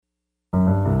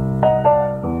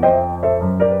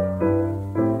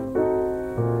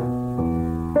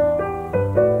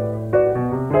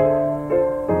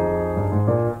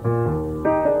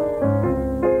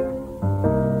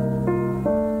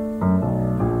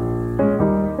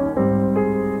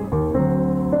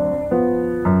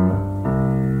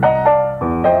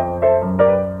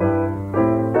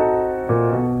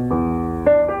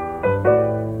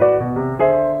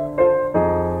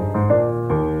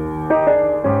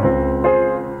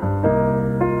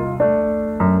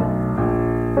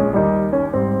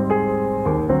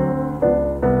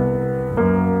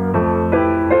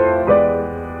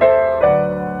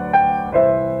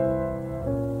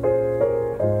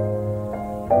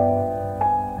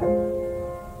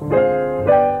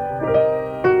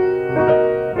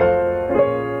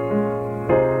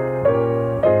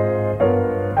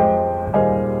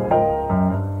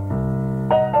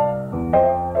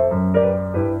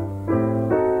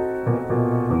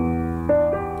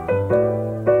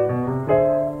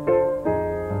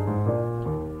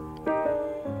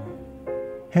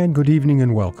morning, good evening,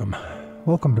 and welcome.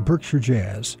 Welcome to Berkshire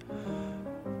Jazz.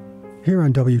 Here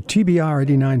on WTBR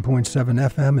 89.7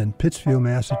 FM in Pittsfield,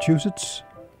 Massachusetts.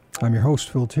 I'm your host,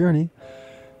 Phil Tierney,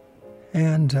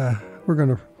 and we're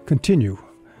going to continue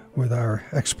with our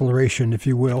exploration, if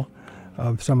you will,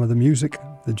 of some of the music,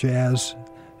 the jazz,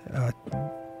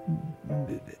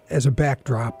 as a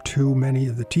backdrop to many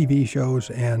of the TV shows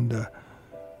and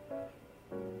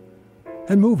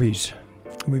movies.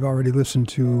 We've already listened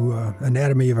to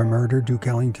Anatomy of a Murder, Duke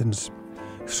Ellington's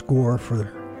score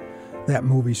for that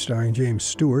movie starring James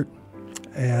Stewart.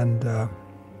 And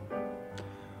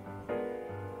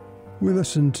we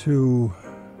listened to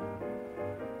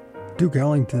Duke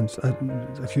Ellington's,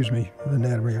 Anatomy of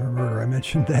a Murder, I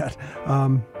mentioned that.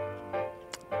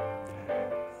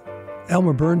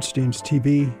 Elmer Bernstein's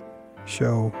TV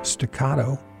show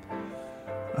Staccato.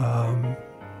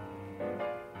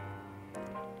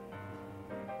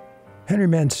 Henry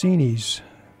Mancini's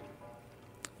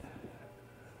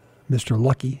Mr.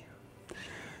 Lucky.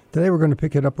 Today we're going to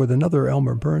pick it up with another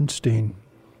Elmer Bernstein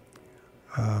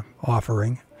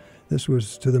offering. This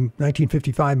was to the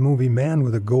 1955 movie Man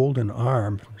with a Golden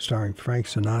Arm, starring Frank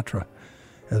Sinatra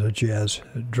as a jazz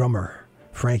drummer.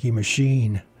 Frankie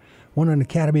Machine won an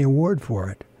Academy Award for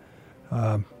it.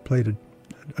 Played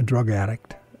a drug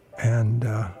addict. And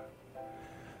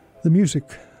the music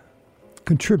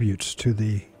contributes to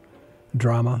the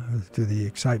drama, to the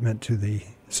excitement, to the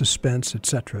suspense,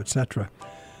 etc., etc.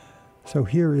 So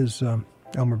here is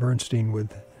Elmer Bernstein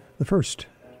with the first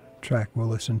track we'll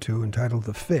listen to, entitled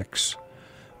The Fix.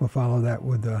 We'll follow that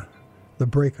with The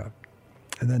Breakup,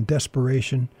 and then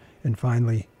Desperation, and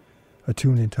finally a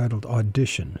tune entitled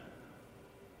Audition.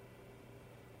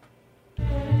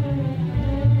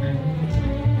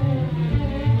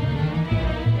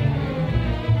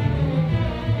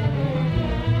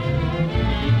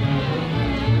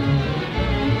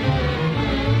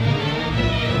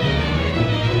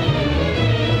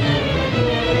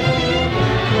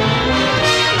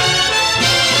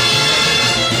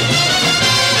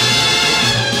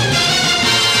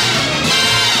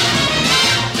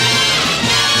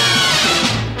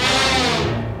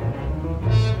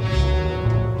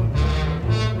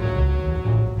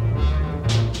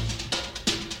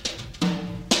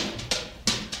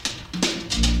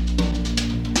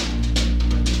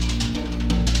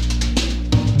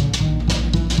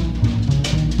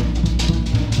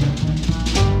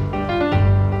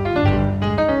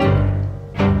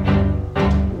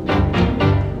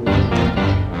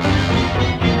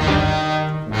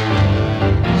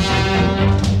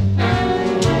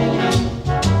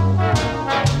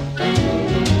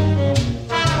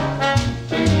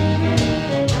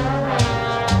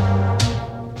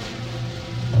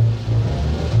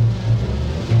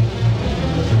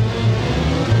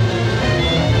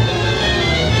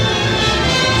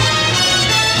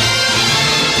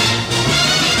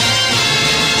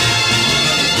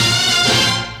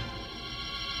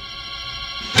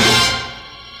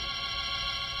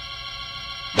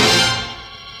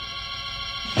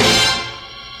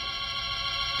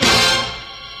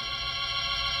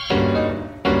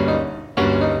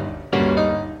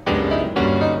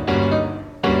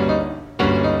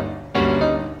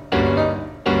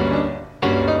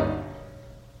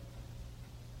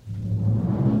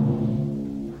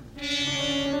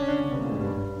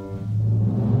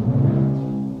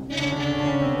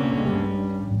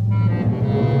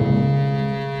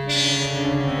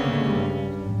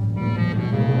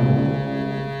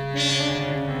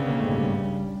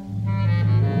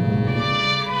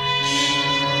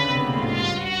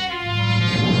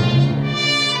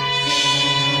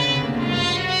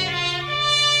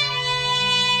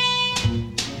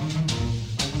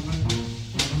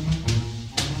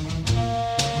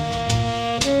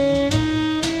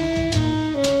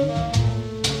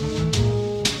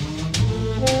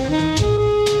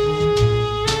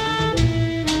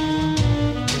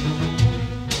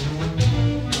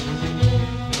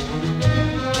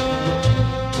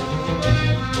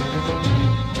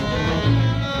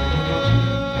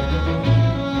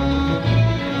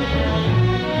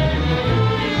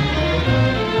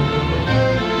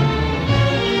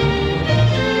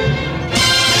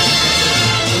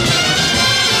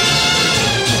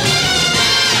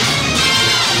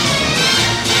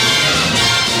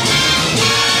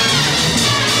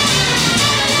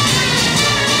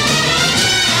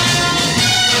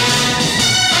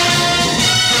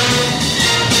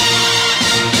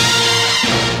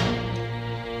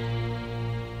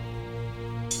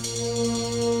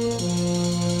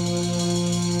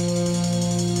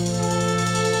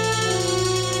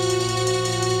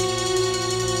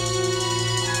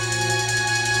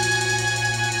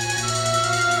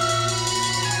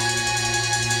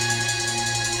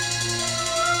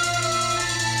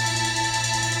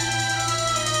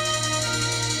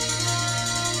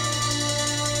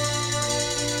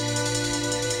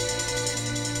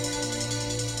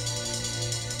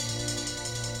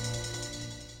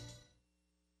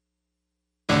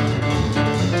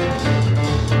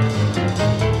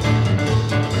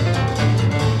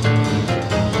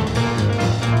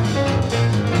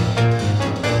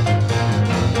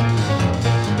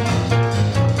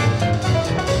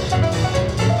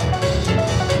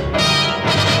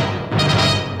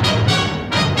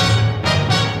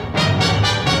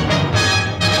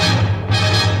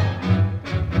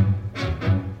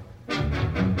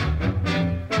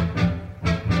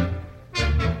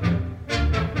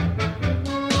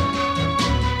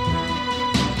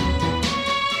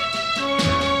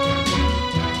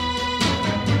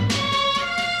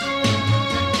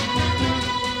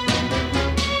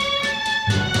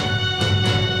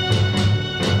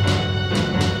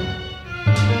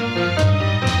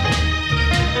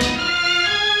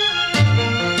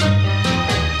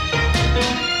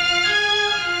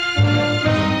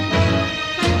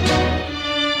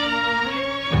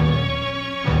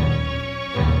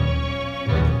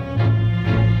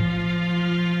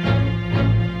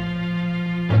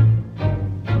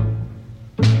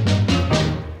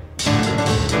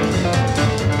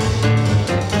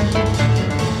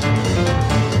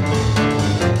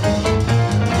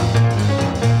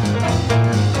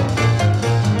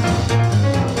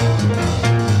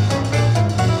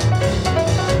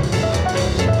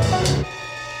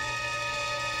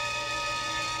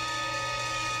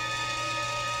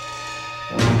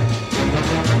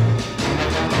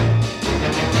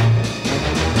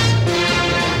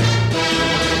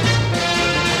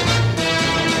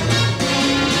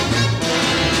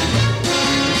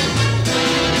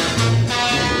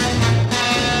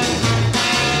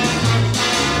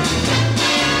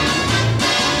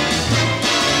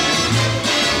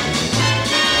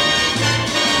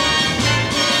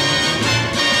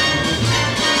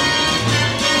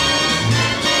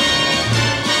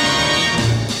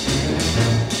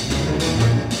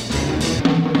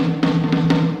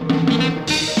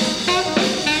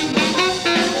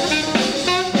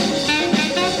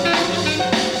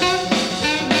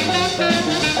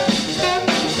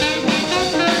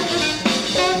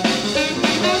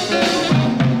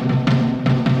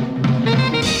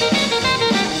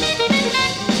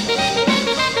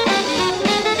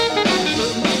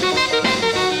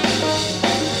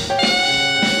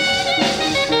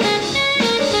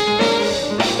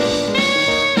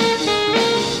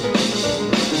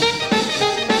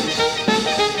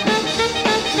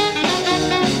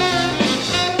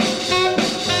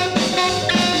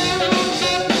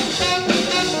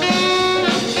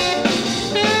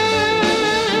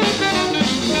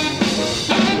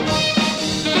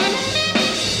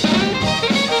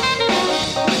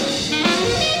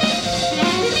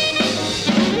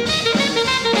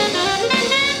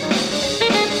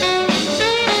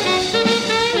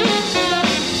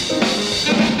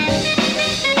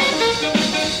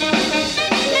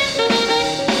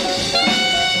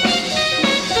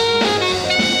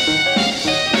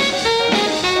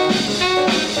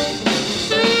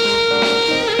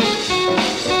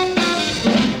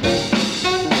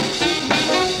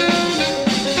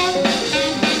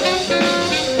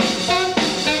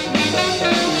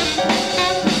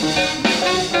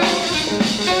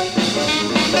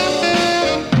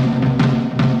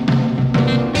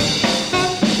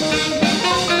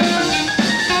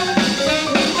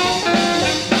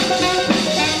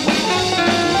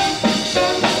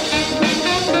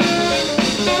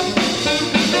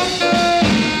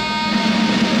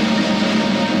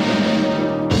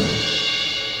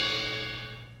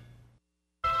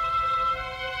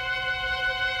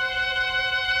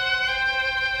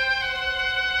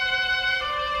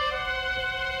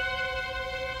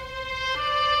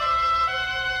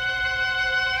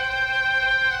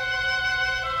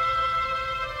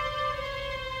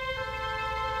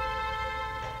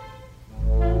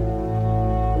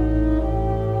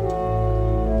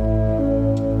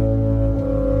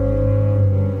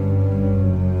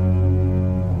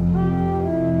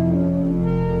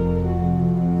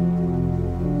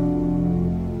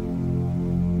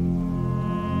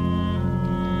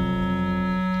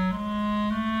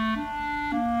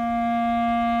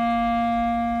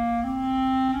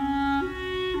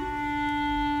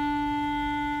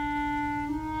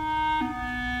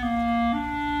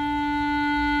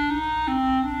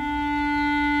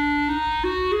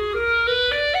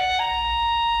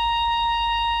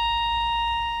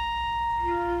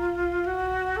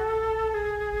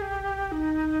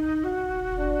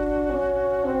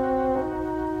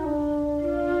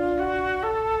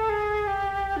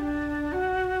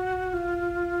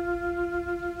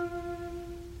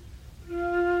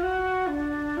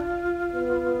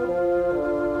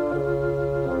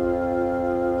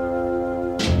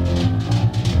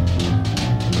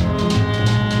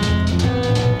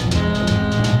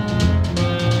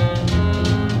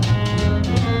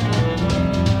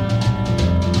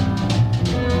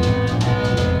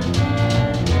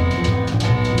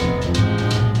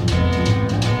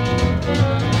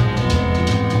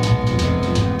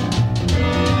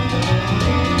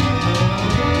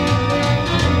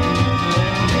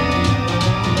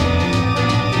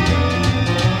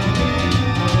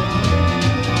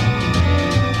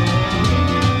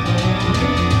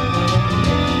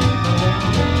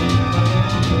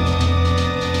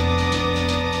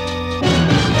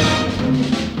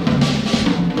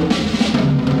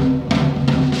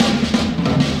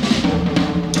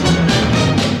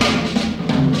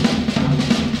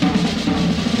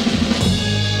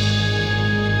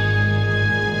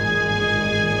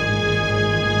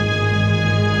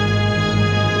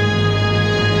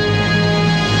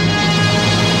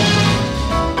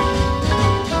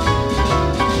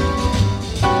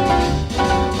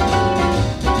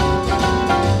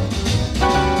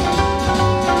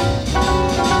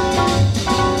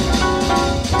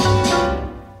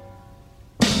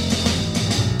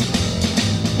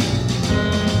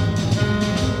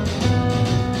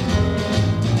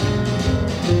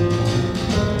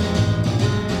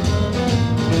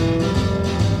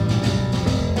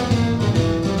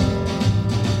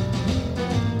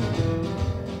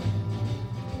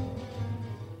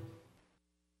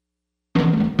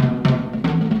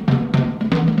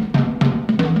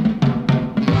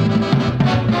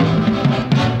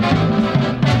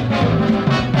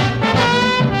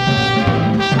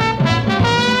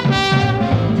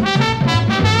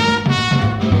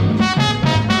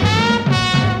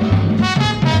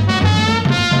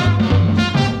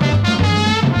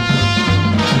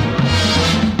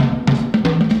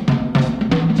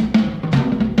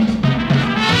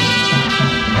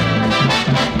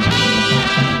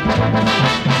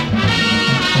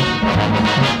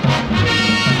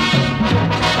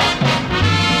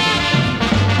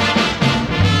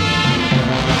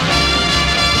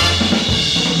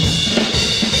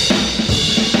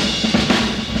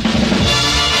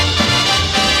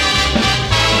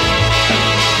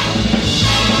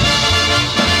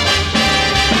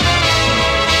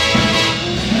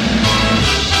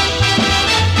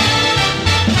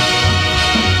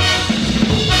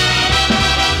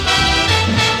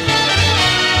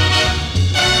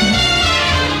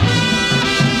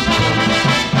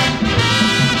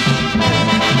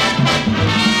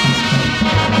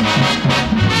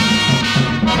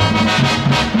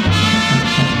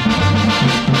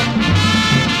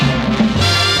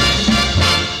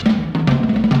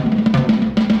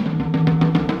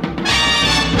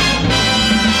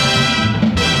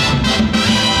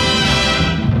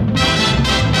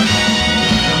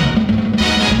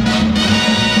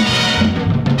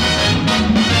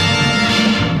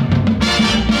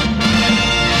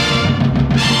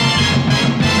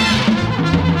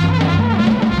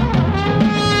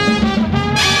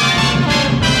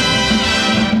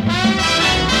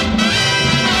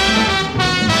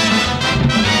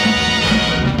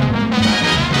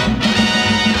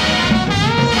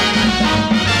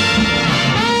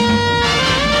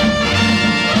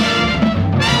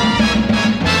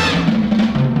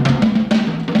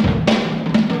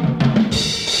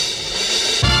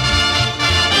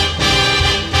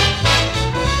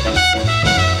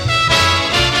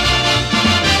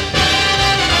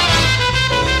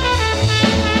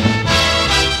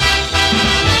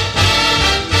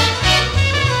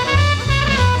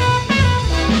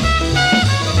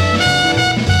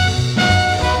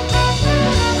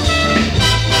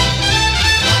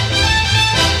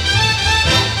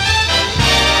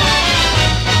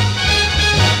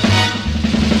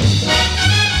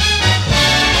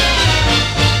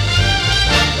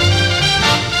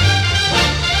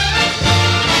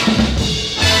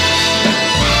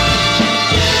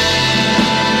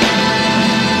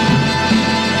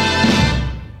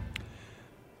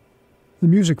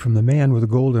 Music from The Man with a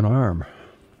Golden Arm,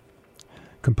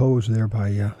 composed there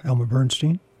by Elmer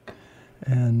Bernstein,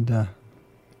 and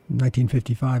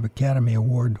 1955 Academy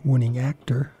Award-winning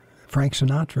actor Frank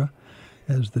Sinatra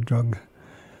as the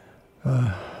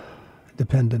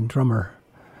drug-dependent drummer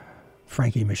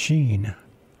Frankie Machine.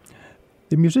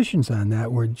 The musicians on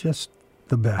that were just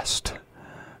the best.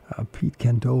 Pete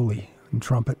Cantoli on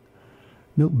trumpet,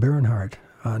 Milt Bernhardt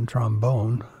on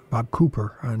trombone, Bob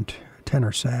Cooper on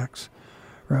tenor sax,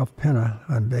 Ralph Penna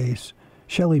on bass,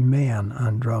 Shelley Mann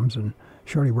on drums, and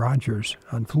Shorty Rogers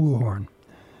on flugelhorn.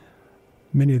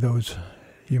 Many of those,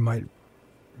 you might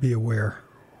be aware,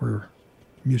 were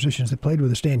musicians that played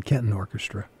with the Stan Kenton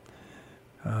Orchestra.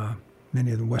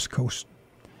 Many of the West Coast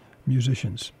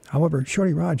musicians. However,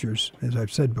 Shorty Rogers, as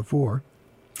I've said before,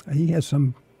 he has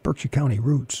some Berkshire County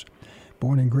roots.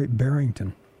 Born in Great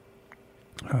Barrington.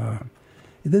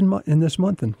 In this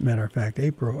month, as a matter of fact,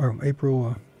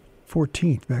 April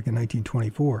 14th, back in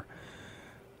 1924.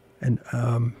 And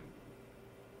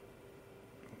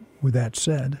with that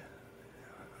said,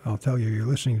 I'll tell you, you're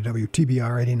listening to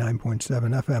WTBR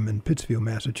 89.7 FM in Pittsfield,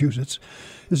 Massachusetts.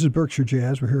 This is Berkshire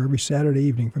Jazz. We're here every Saturday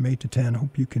evening from 8 to 10.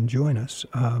 Hope you can join us.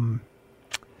 We're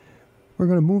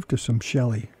going to move to some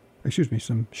Shorty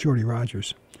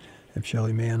Rogers. I have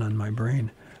Shelley Mann on my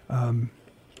brain.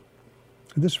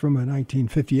 This is from a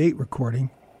 1958 recording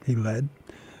he led,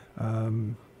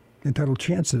 entitled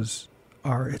Chances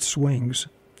Are It Swings.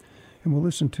 And we'll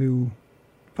listen to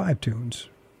 5 tunes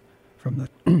from the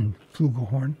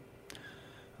flugelhorn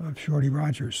of Shorty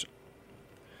Rogers.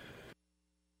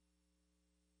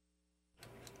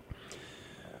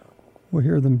 We'll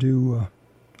hear them do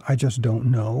I Just Don't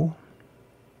Know.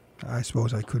 I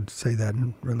suppose I could say that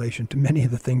in relation to many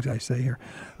of the things I say here.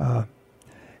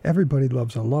 Everybody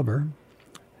Loves a Lover.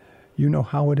 You Know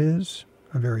How It Is.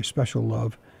 A Very Special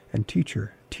Love. And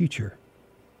Teacher.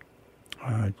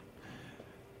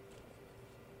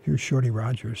 Here's Shorty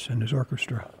Rogers and his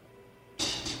orchestra.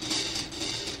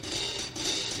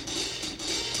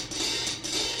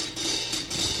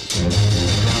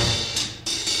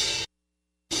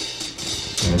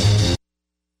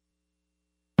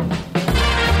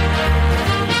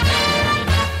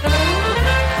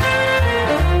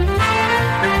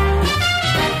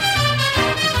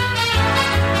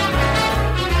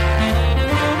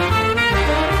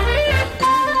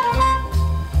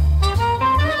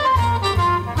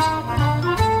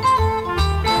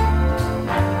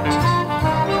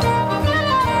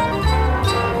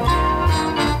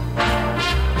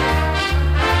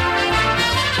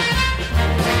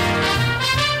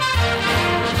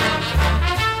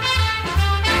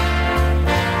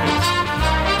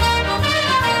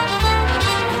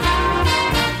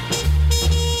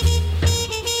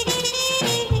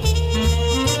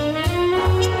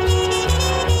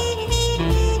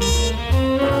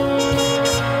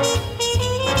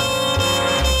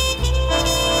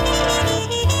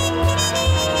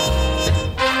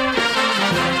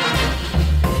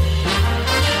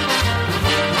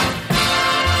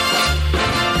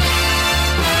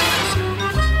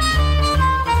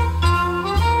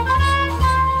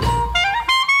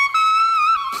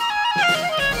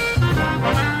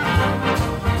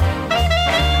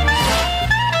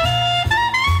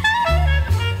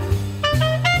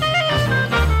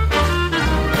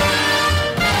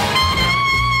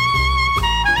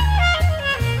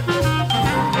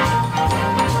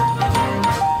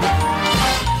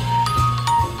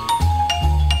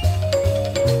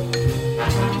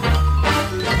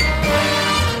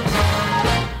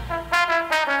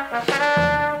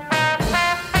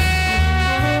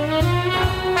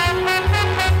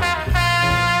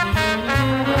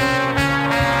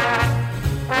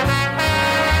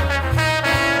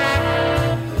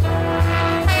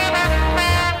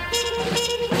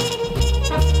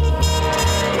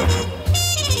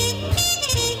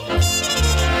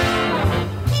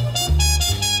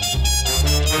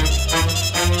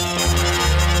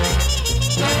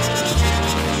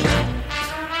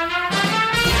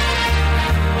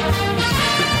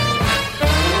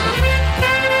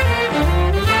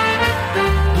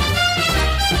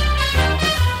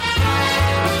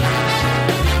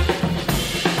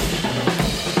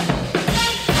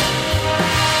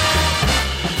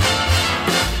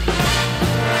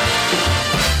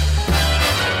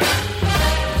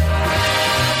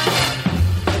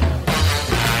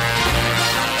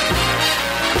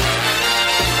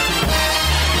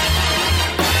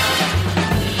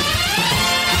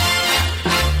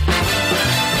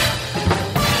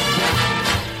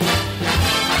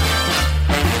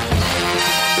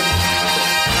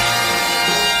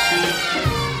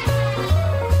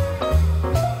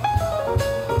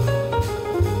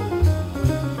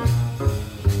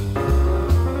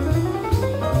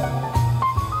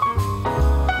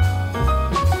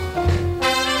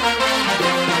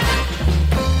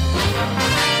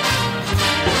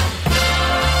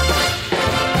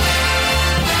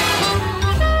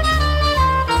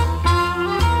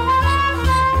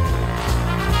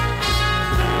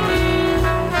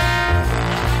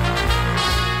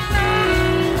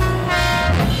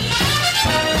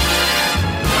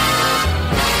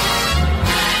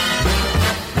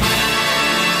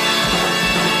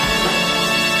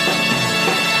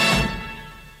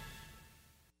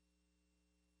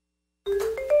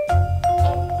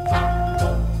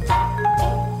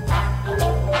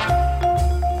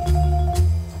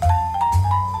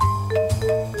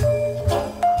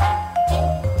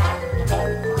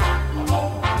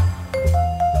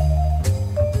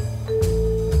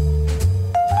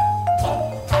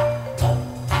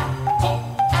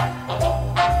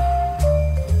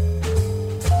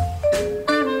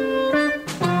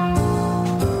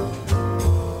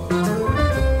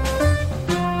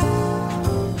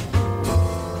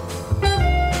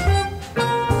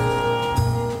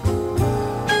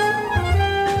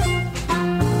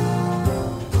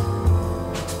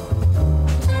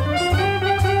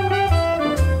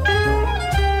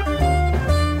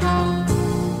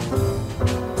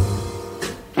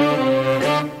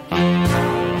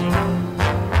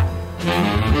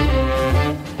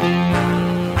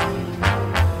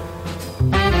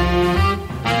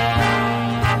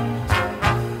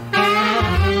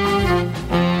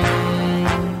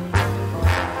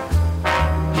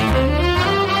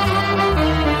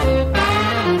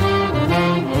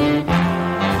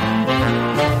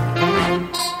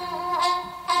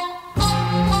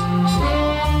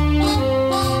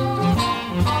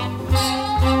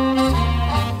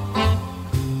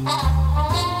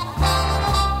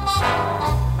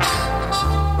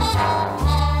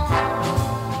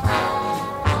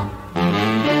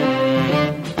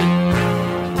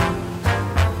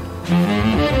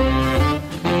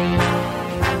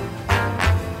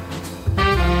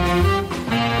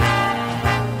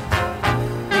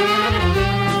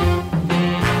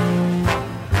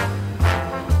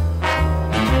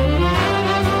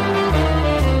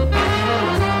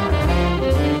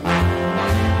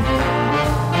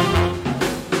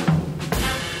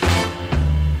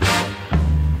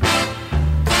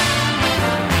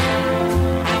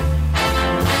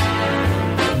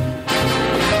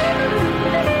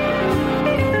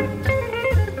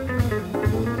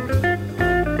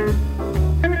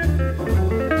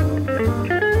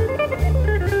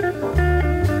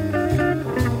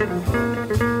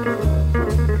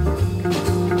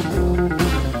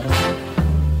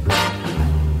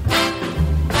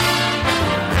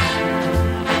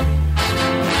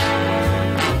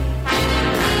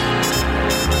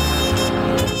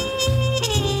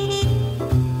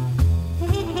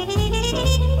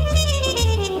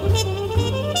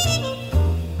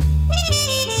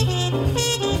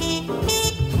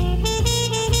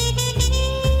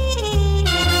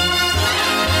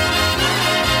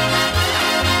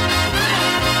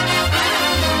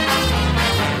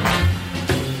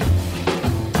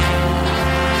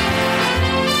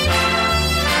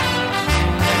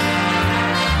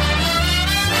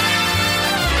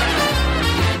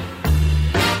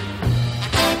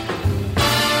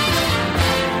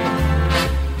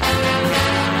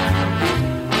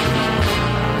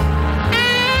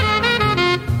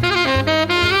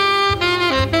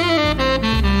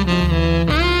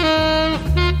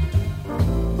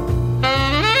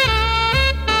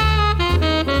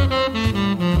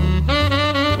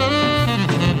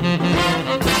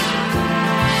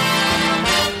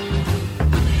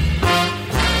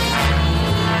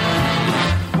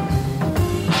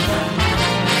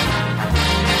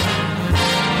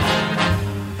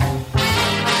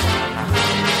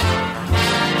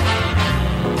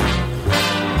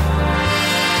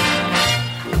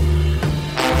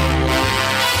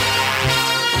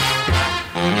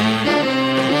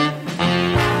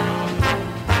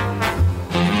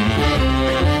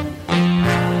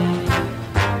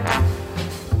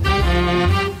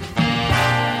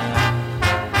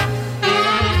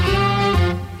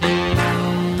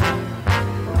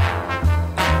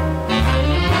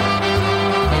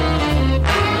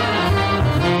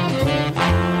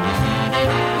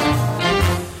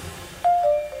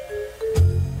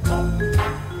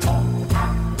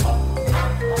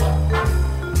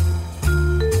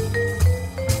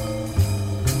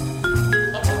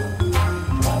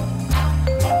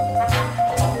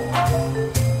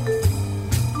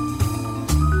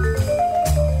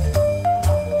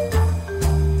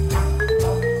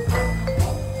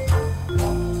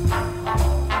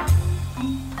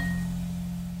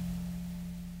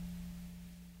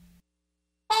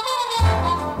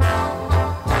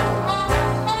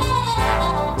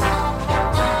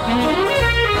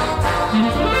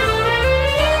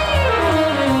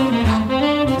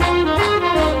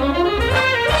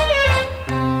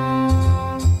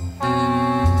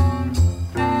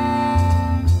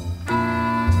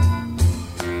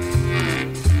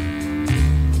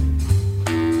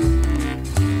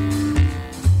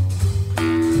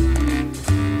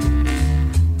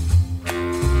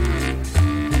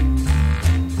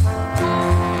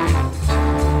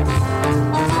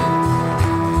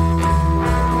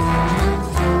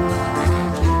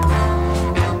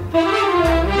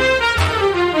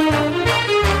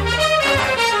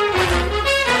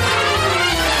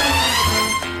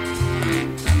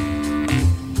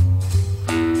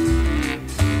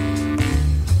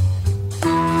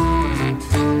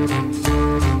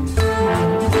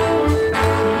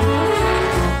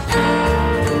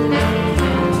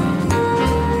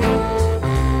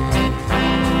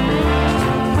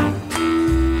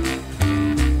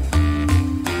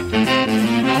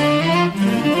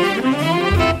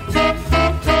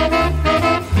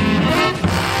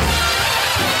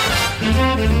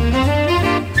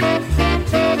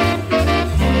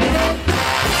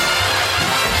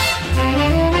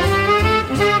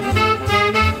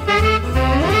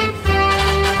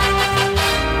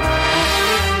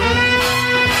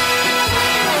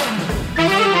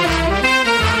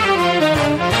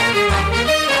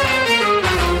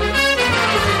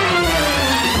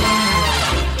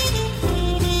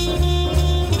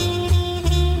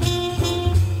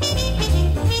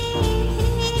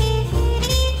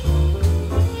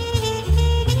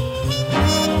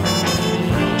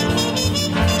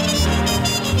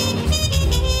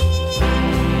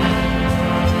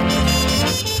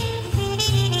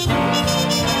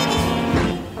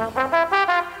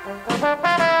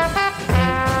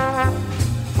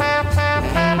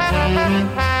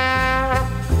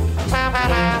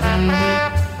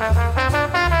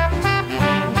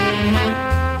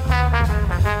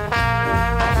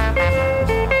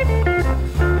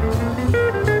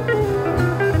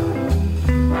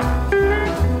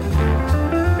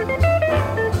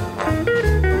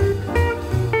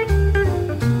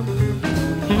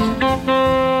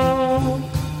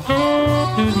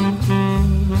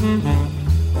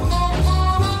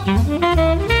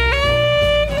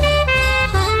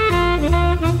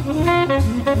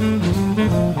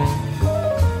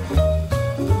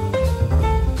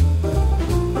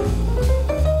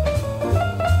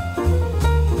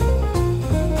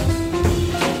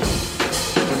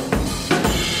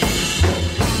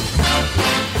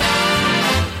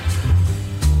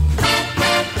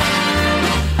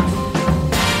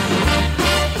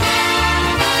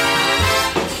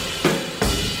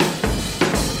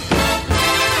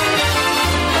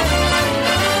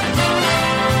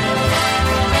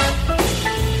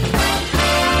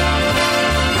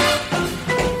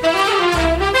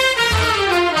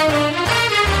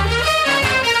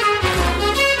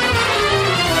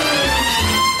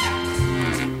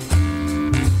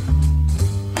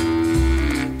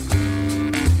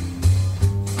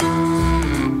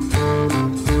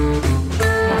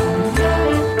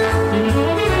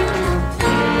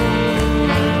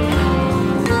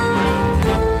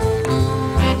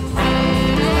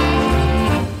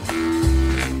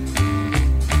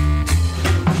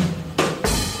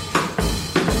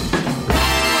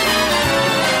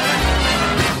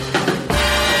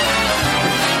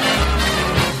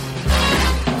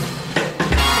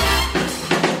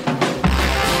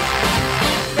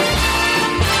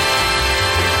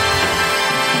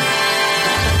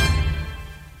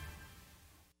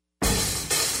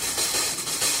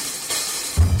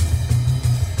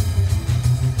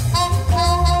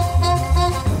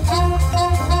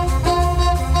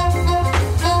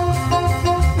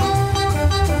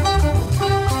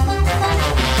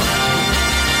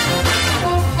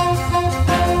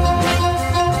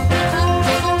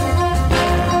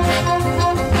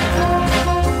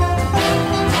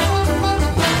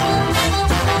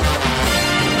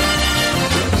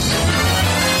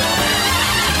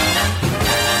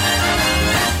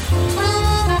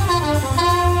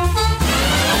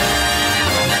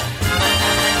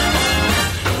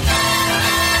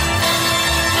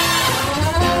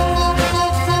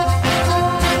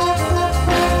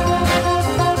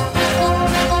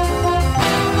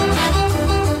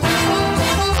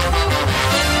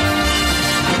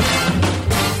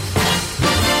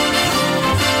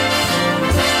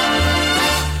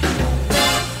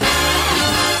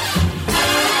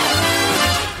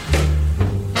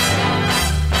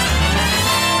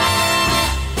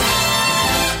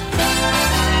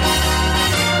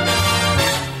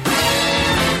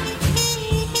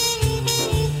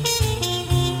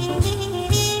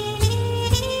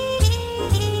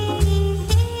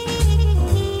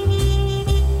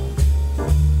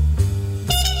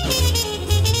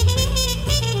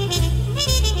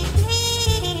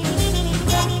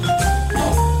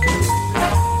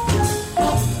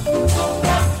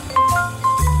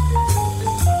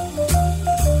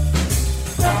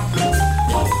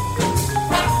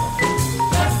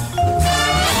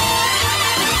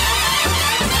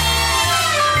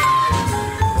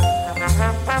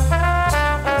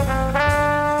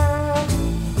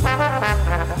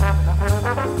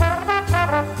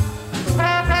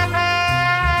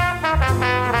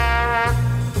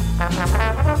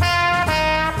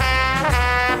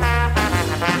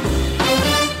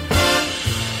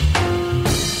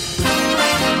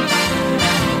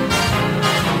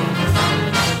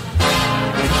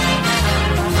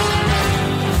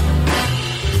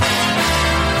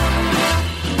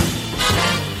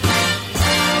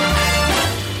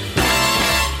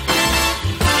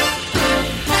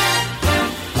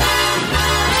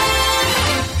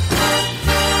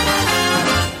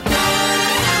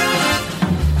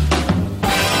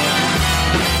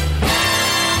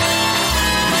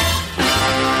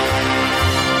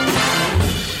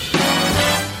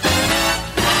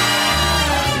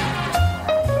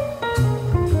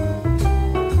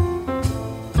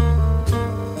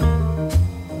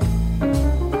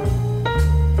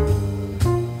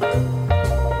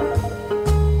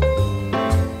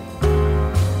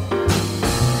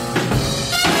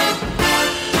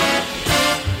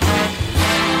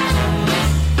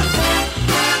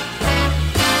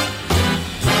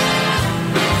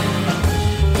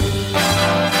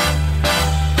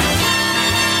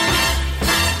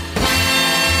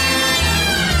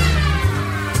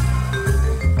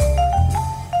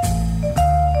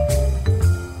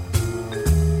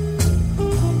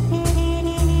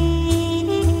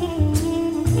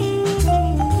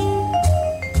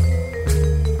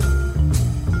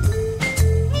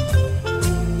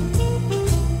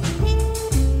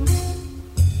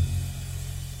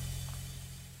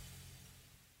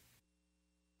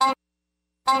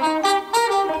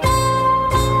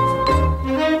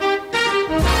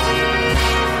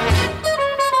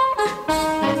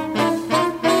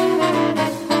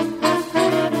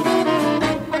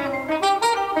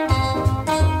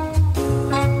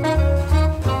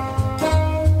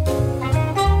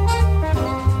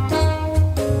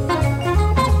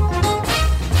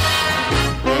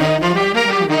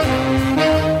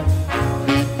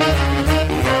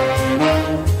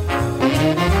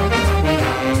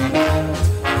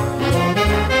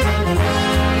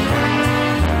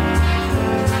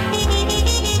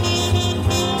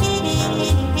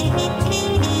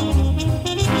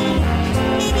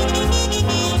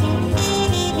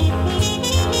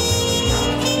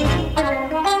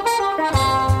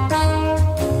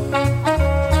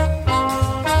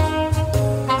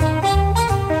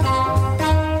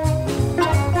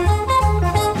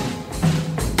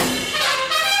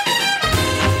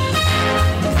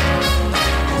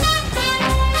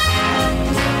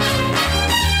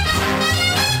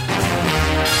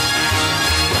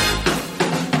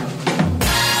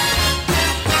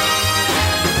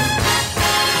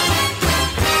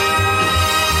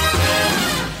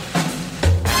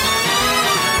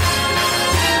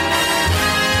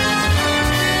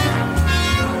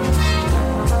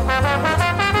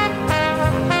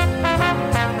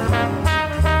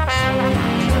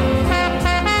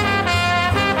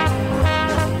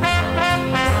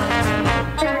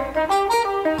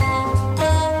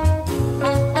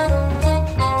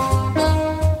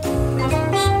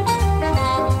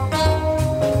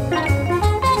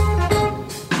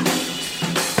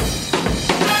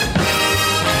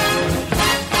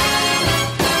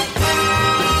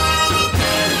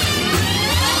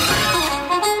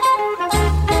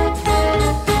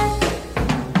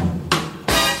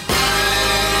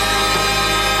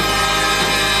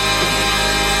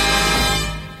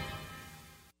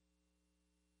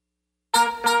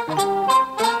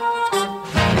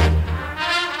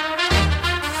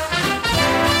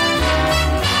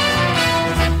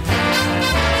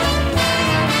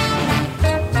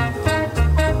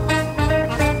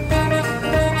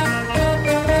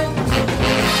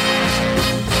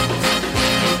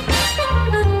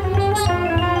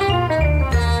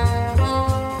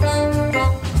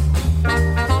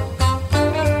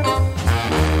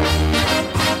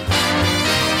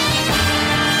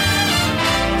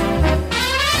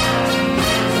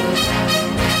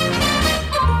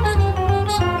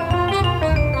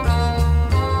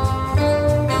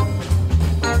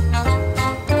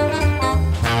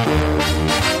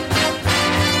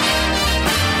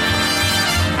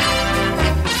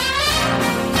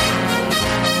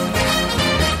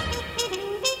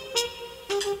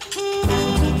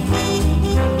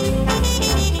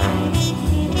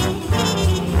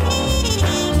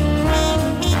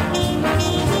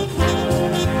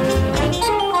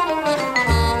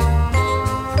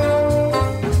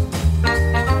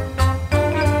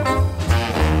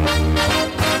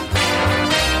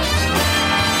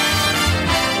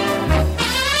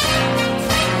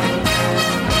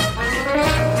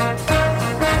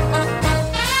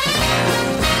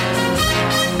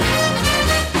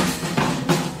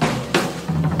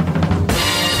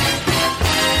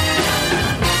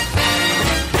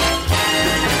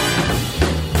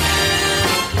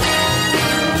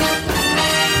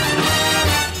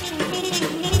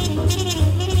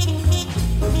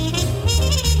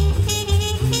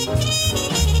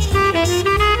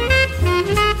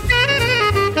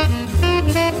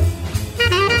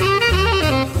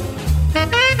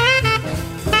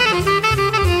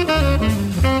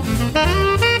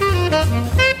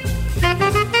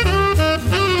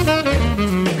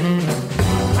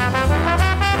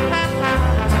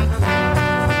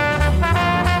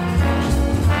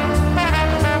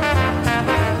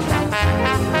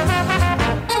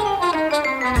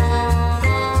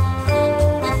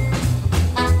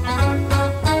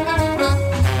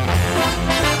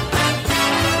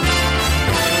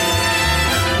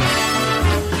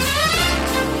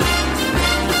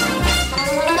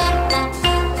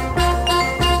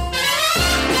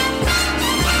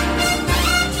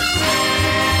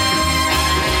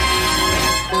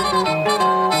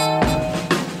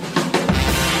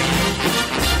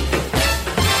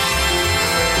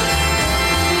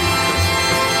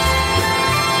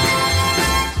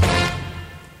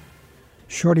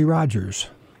 Shorty Rogers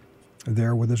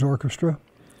there with his orchestra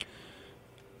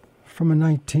from a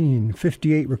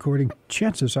 1958 recording.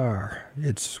 Chances are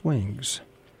it swings.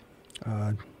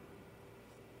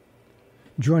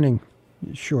 Joining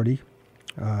Shorty,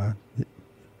 the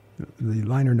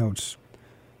liner notes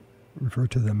refer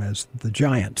to them as the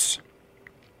Giants.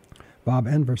 Bob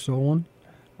Enversolen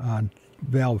on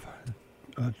valve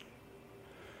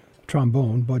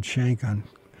trombone, Bud Shank on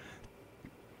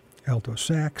alto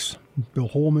sax, Bill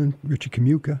Holman, Richie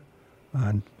Kamuka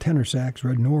on tenor sax,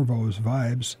 Red Norvo's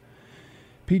vibes,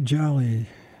 Pete Jolly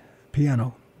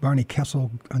piano, Barney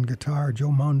Kessel on guitar, Joe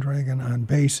Mondragon on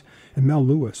bass, and Mel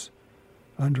Lewis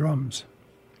on drums.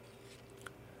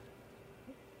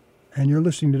 And you're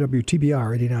listening to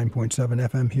WTBR 89.7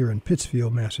 FM here in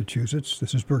Pittsfield, Massachusetts.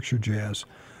 This is Berkshire Jazz.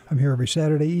 I'm here every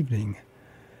Saturday evening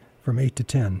from 8 to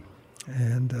 10.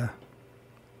 And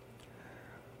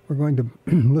we're going to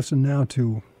listen now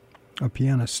to a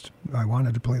pianist I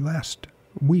wanted to play last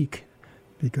week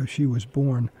because she was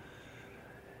born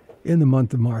in the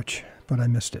month of March, but I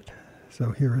missed it.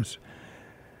 So here is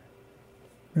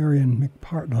Marion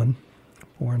McPartlin,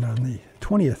 born on the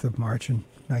 20th of March in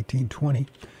 1920.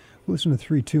 We'll listen to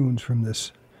 3 tunes from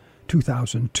this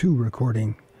 2002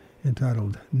 recording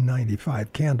entitled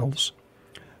 95 Candles.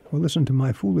 We'll listen to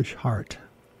My Foolish Heart,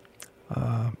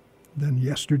 then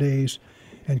Yesterdays,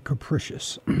 and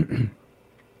Capricious.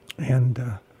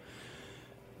 And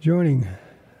joining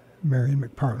Marion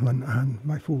McPartlin on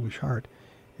My Foolish Heart,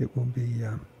 it will be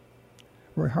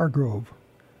Roy Hargrove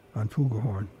on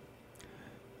flugelhorn.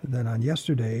 Then on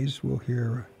Yesterdays, we'll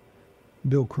hear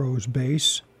Bill Crow's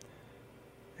bass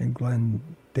and Glenn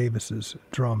Davis's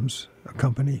drums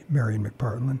accompany Marion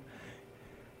McPartlin.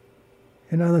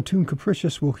 And on the tune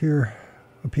Capricious, we'll hear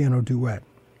a piano duet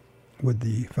with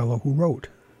the fellow who wrote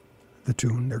the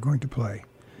tune they're going to play,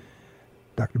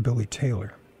 Dr. Billy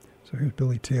Taylor. So here's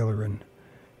Billy Taylor and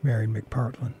Marion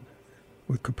McPartlin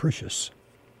with Capricious.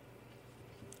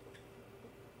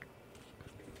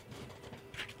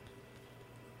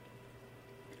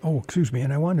 Oh, excuse me,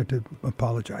 and I wanted to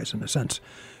apologize in a sense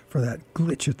for that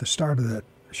glitch at the start of that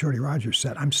Shorty Rogers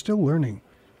set. I'm still learning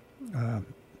the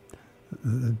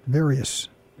various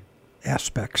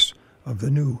aspects of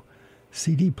the new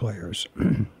CD players.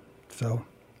 So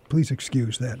please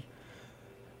excuse that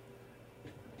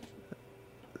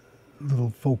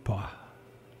little faux pas.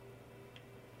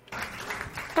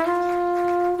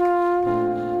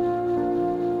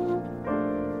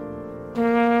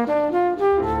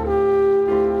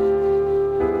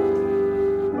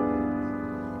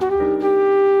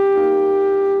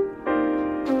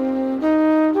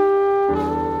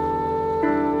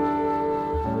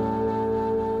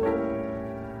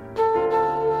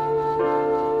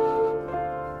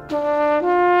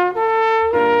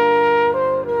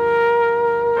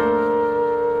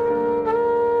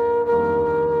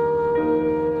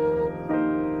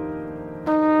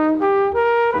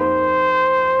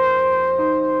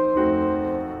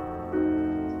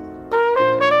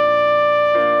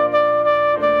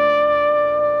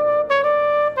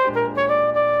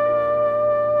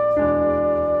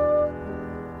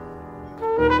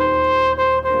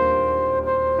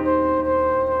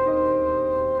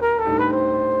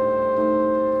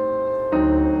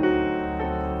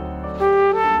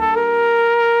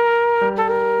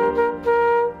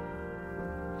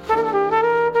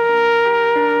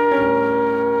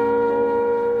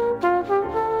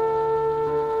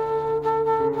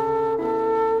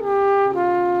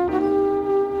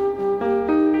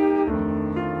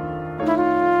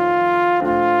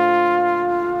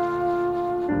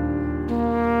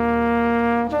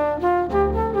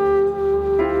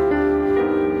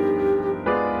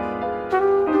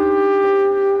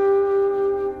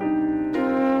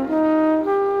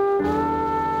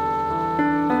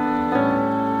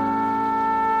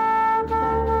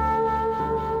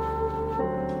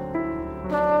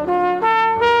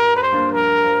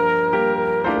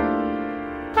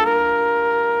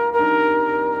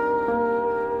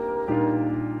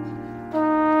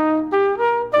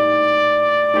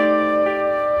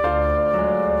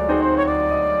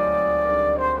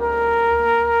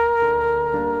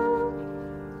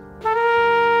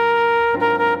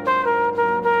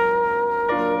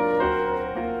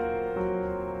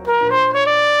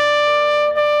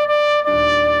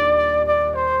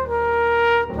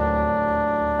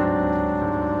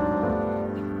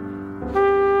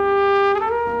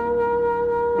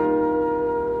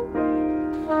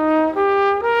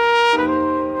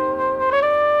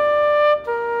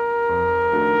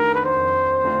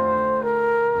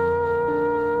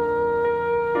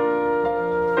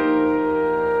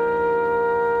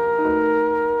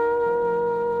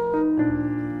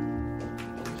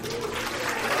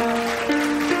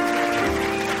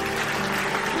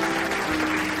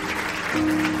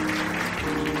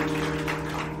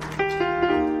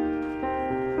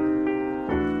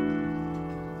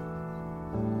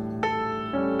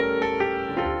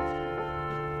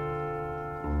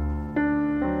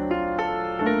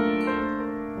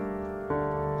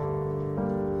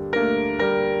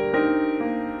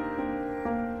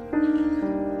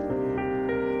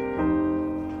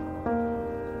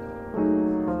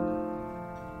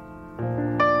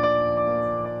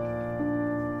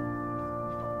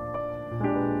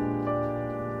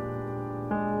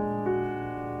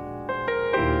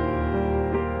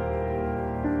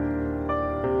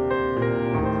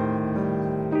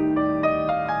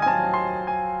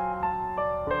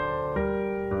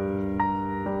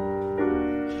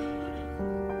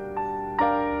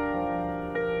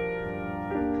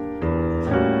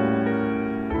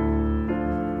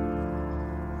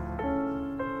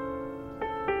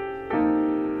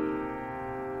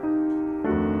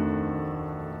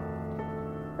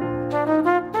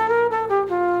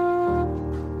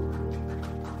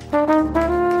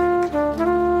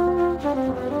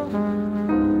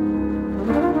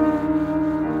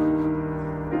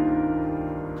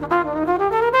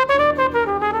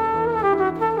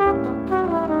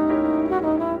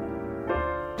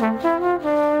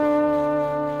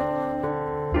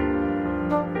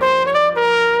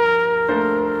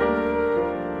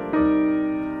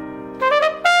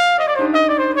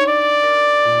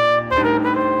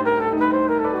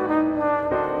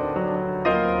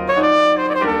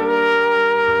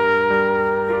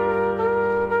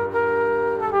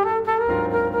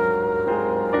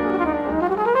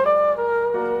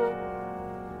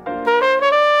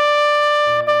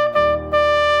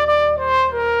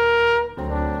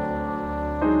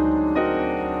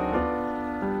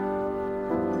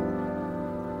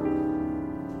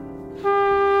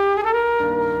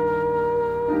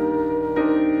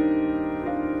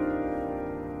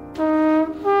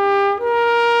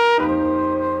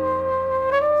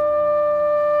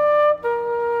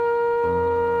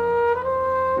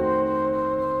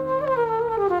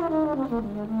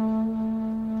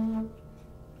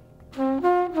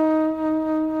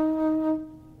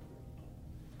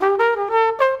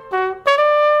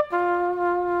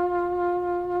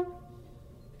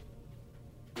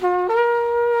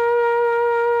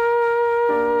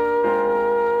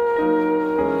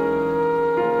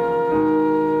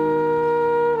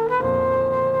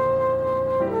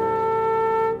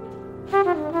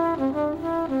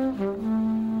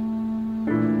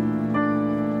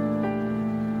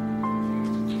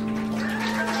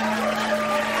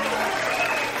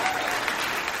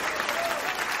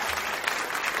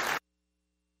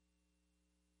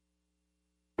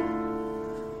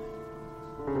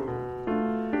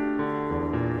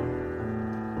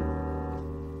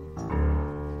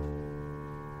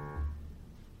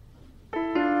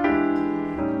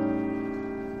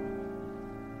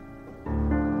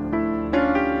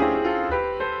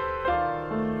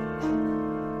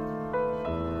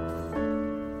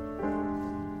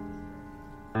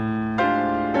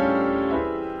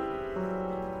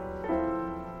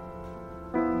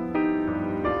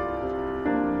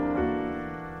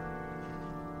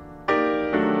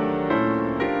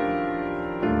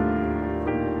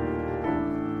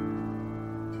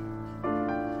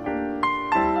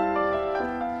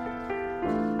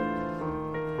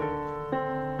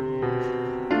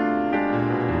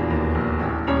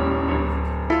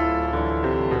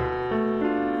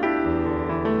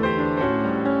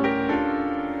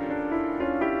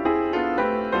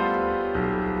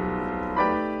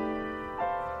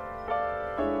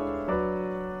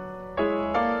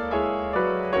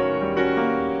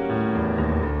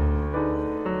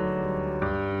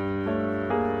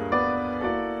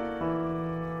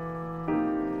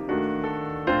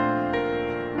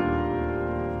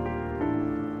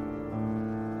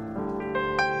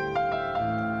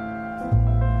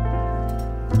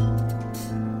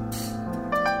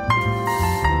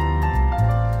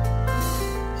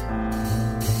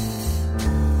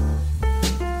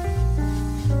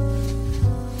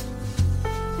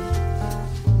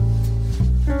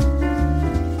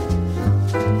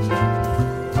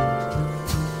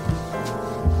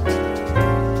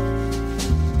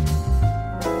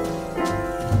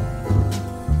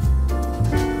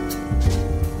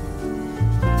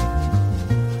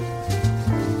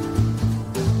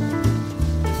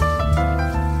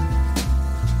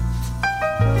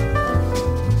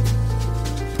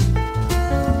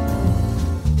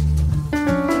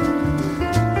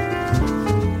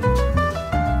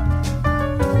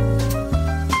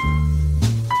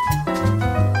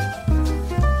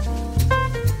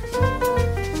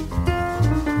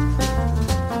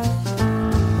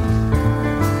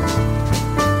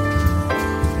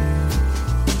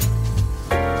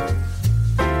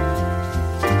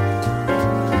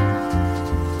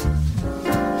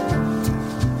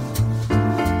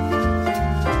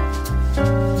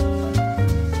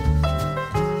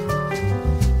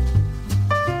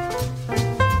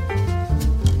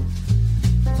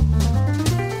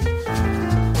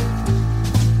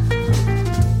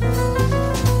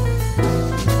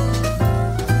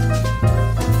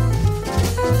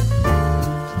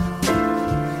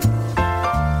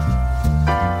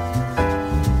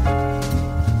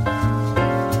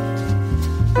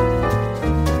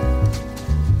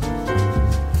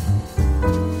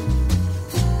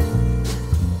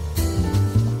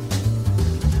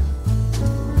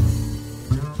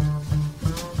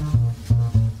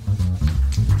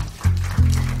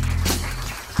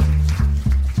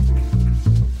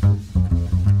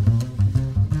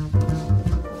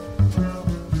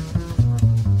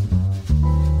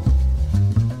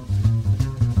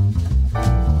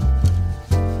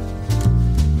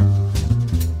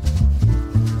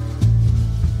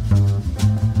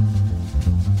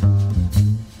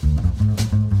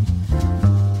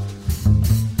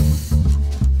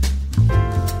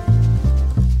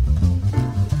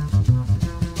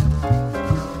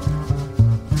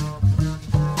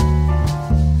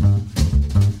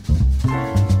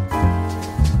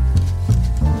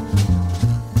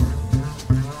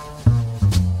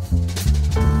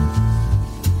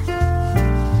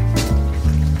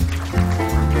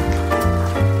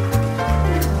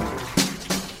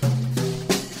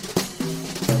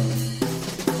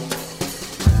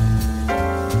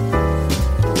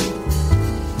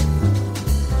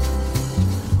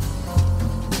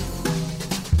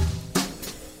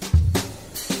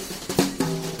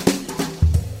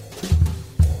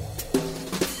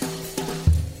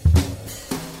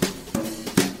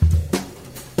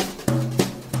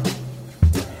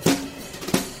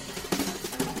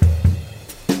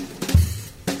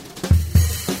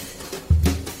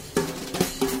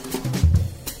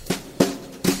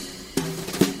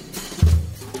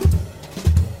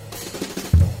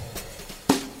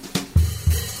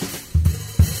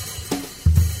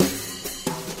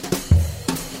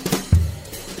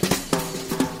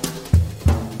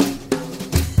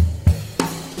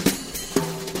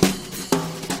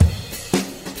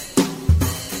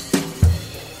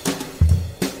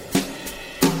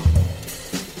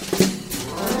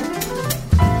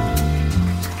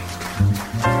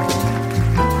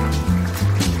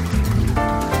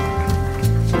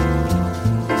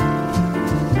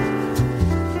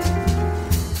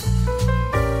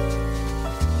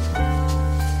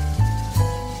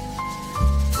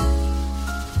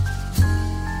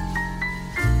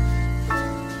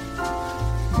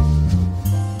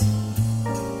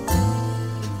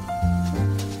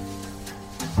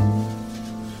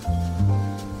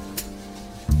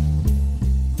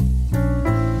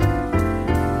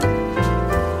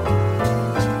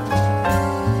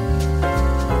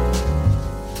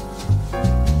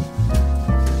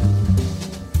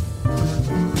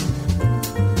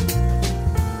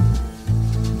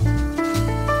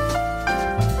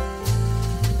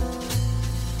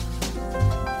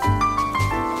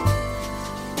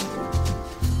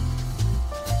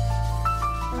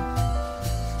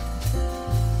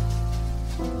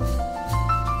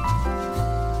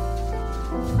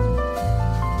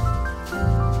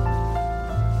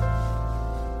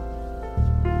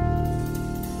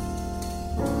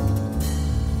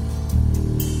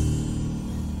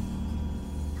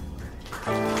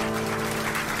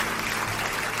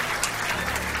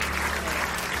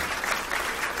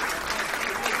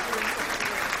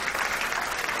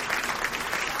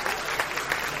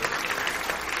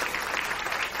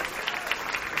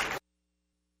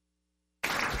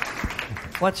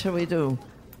 What shall we do?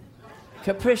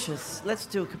 Capricious. Let's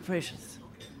do Capricious.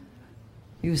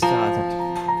 You started.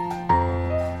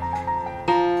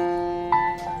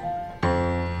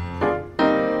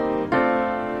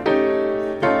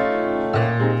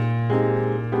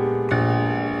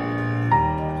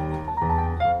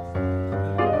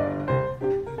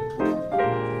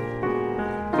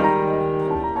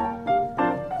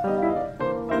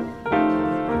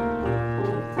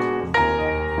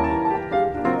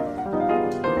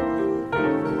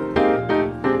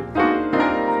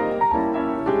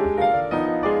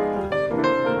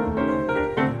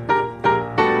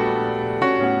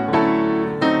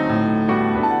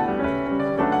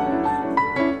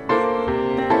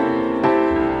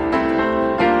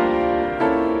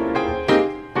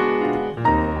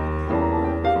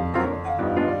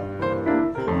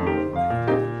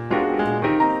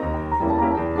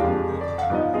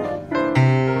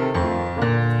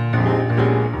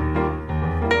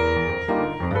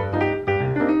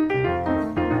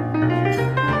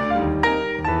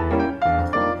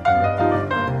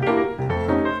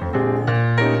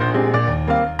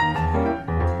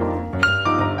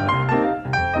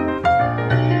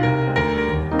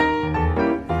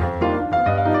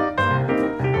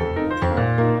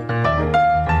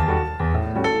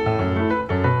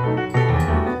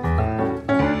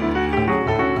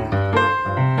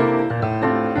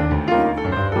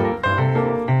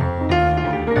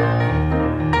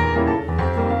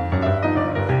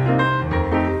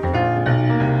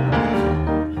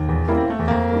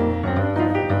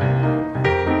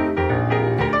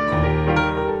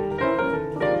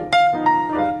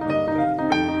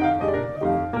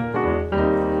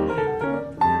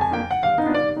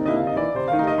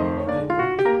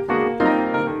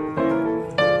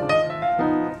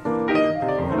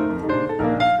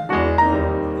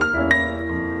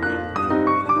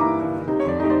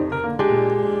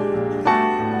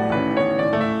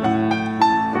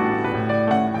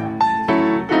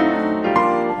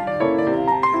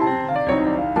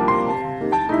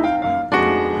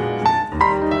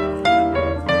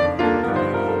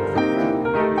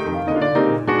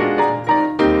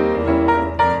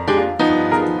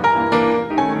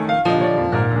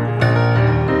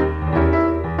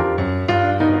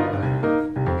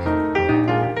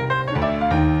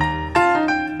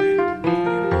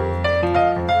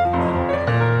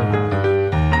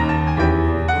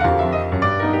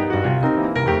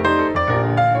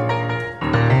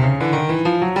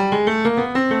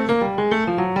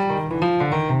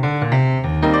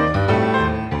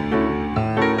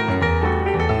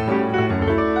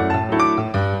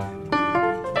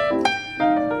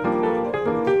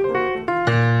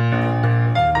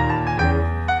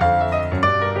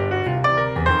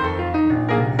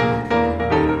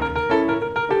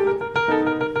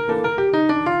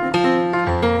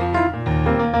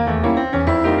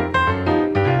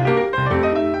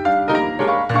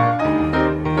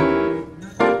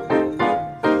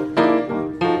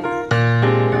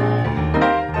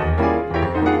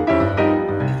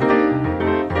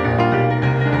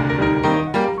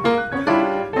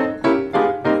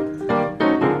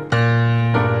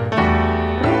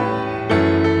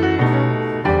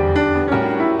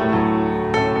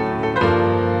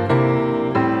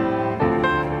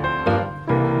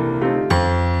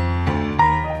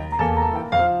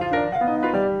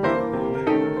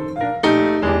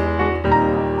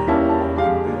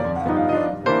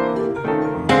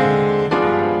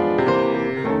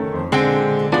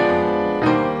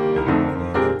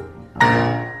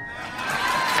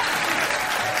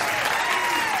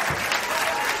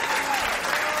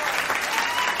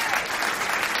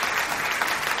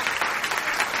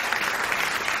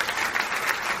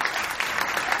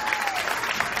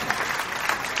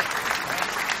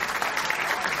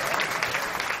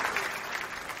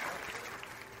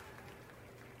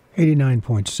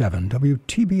 .7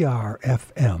 WTBR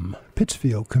FM,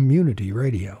 Pittsfield Community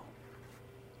Radio.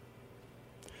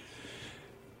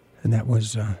 And that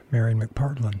was Marion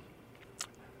McPartlin.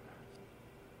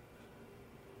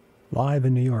 Live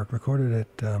in New York, recorded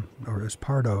at, or as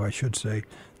part of, I should say,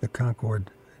 the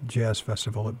Concord Jazz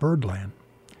Festival at Birdland,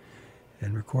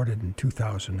 and recorded in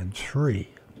 2003.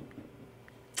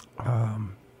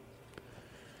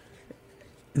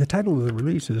 The title of the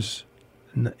release is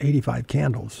 85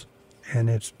 Candles, and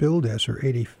it's billed as her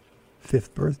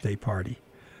 85th birthday party.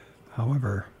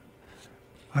 However,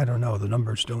 I don't know, the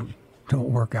numbers don't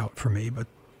work out for me, but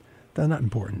they're not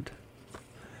important.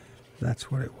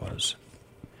 That's what it was.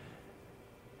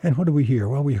 And what did we hear?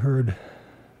 Well, we heard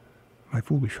My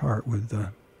Foolish Heart with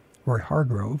Roy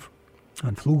Hargrove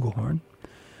on flugelhorn,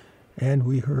 and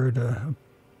we heard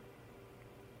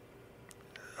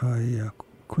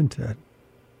quintet.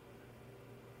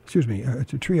 Excuse me,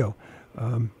 it's a trio.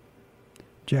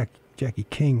 Jackie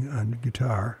King on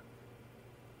guitar.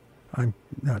 I'm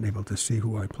not able to see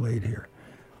who I played here.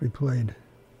 We played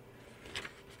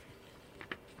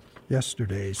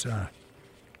yesterday's. That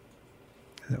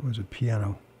was a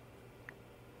piano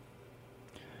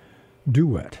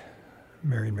duet.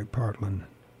 Marion McPartland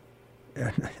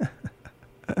and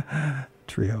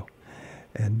trio,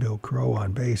 and Bill Crow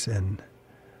on bass, and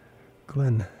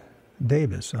Glenn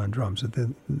Davis on drums.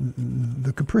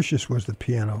 The Capricious was the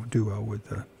piano duo with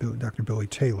Dr. Billy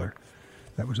Taylor.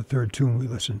 That was the third tune we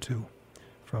listened to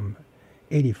from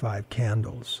 85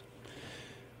 Candles.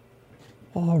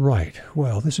 All right.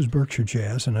 Well, this is Berkshire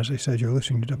Jazz, and as I said, you're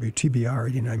listening to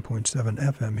WTBR 89.7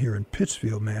 FM here in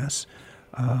Pittsfield, Mass.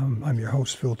 I'm your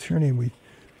host, Phil Tierney. We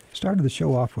started the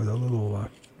show off with a little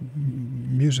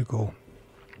musical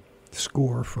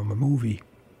score from a movie,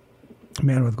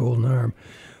 Man with a Golden Arm.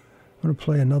 I'm going to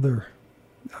play another,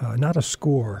 not a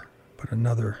score, but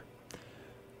another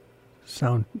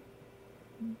sound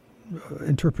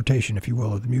interpretation, if you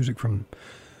will, of the music from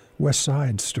West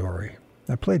Side Story.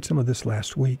 I played some of this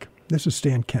last week. This is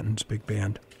Stan Kenton's big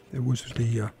band. It was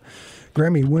the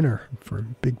Grammy winner for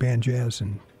big band jazz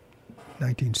in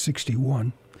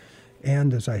 1961.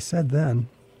 And as I said then,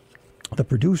 the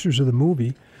producers of the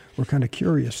movie were kind of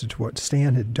curious as to what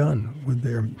Stan had done with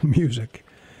their music.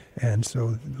 And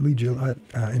so Lee Gillette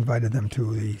invited them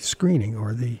to the screening,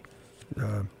 or the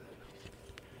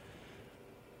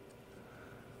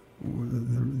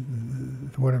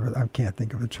whatever, I can't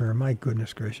think of the term, my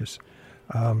goodness gracious,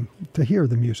 to hear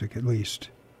the music at least.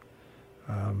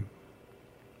 And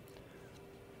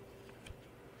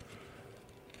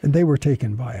they were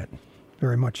taken by it,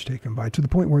 very much taken by it, to the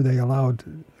point where they allowed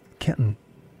Kenton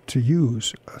to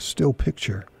use a still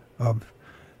picture of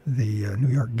the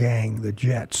New York gang, the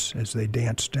Jets, as they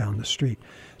danced down the street.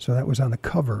 So that was on the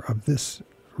cover of this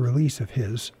release of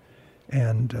his,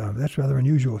 and that's rather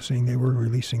unusual, seeing they were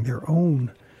releasing their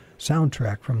own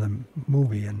soundtrack from the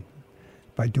movie, and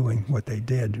by doing what they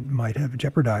did might have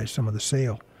jeopardized some of the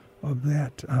sale of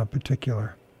that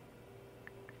particular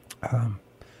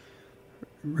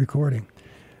recording.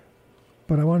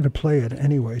 But I wanted to play it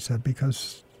anyways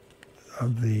because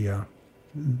of the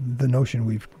notion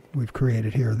we've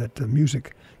created here that the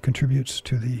music contributes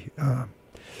to the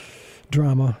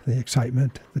drama, the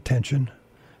excitement, the tension,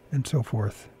 and so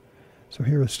forth. So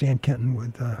here is Stan Kenton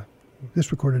with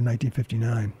this, recorded in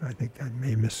 1959. I think I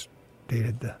may have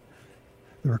misdated the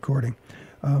recording.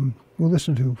 We'll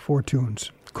listen to 4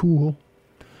 tunes: Cool,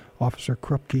 Officer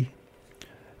Krupke,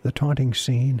 The Taunting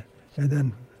Scene, and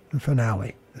then the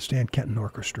finale, the Stan Kenton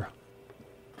Orchestra.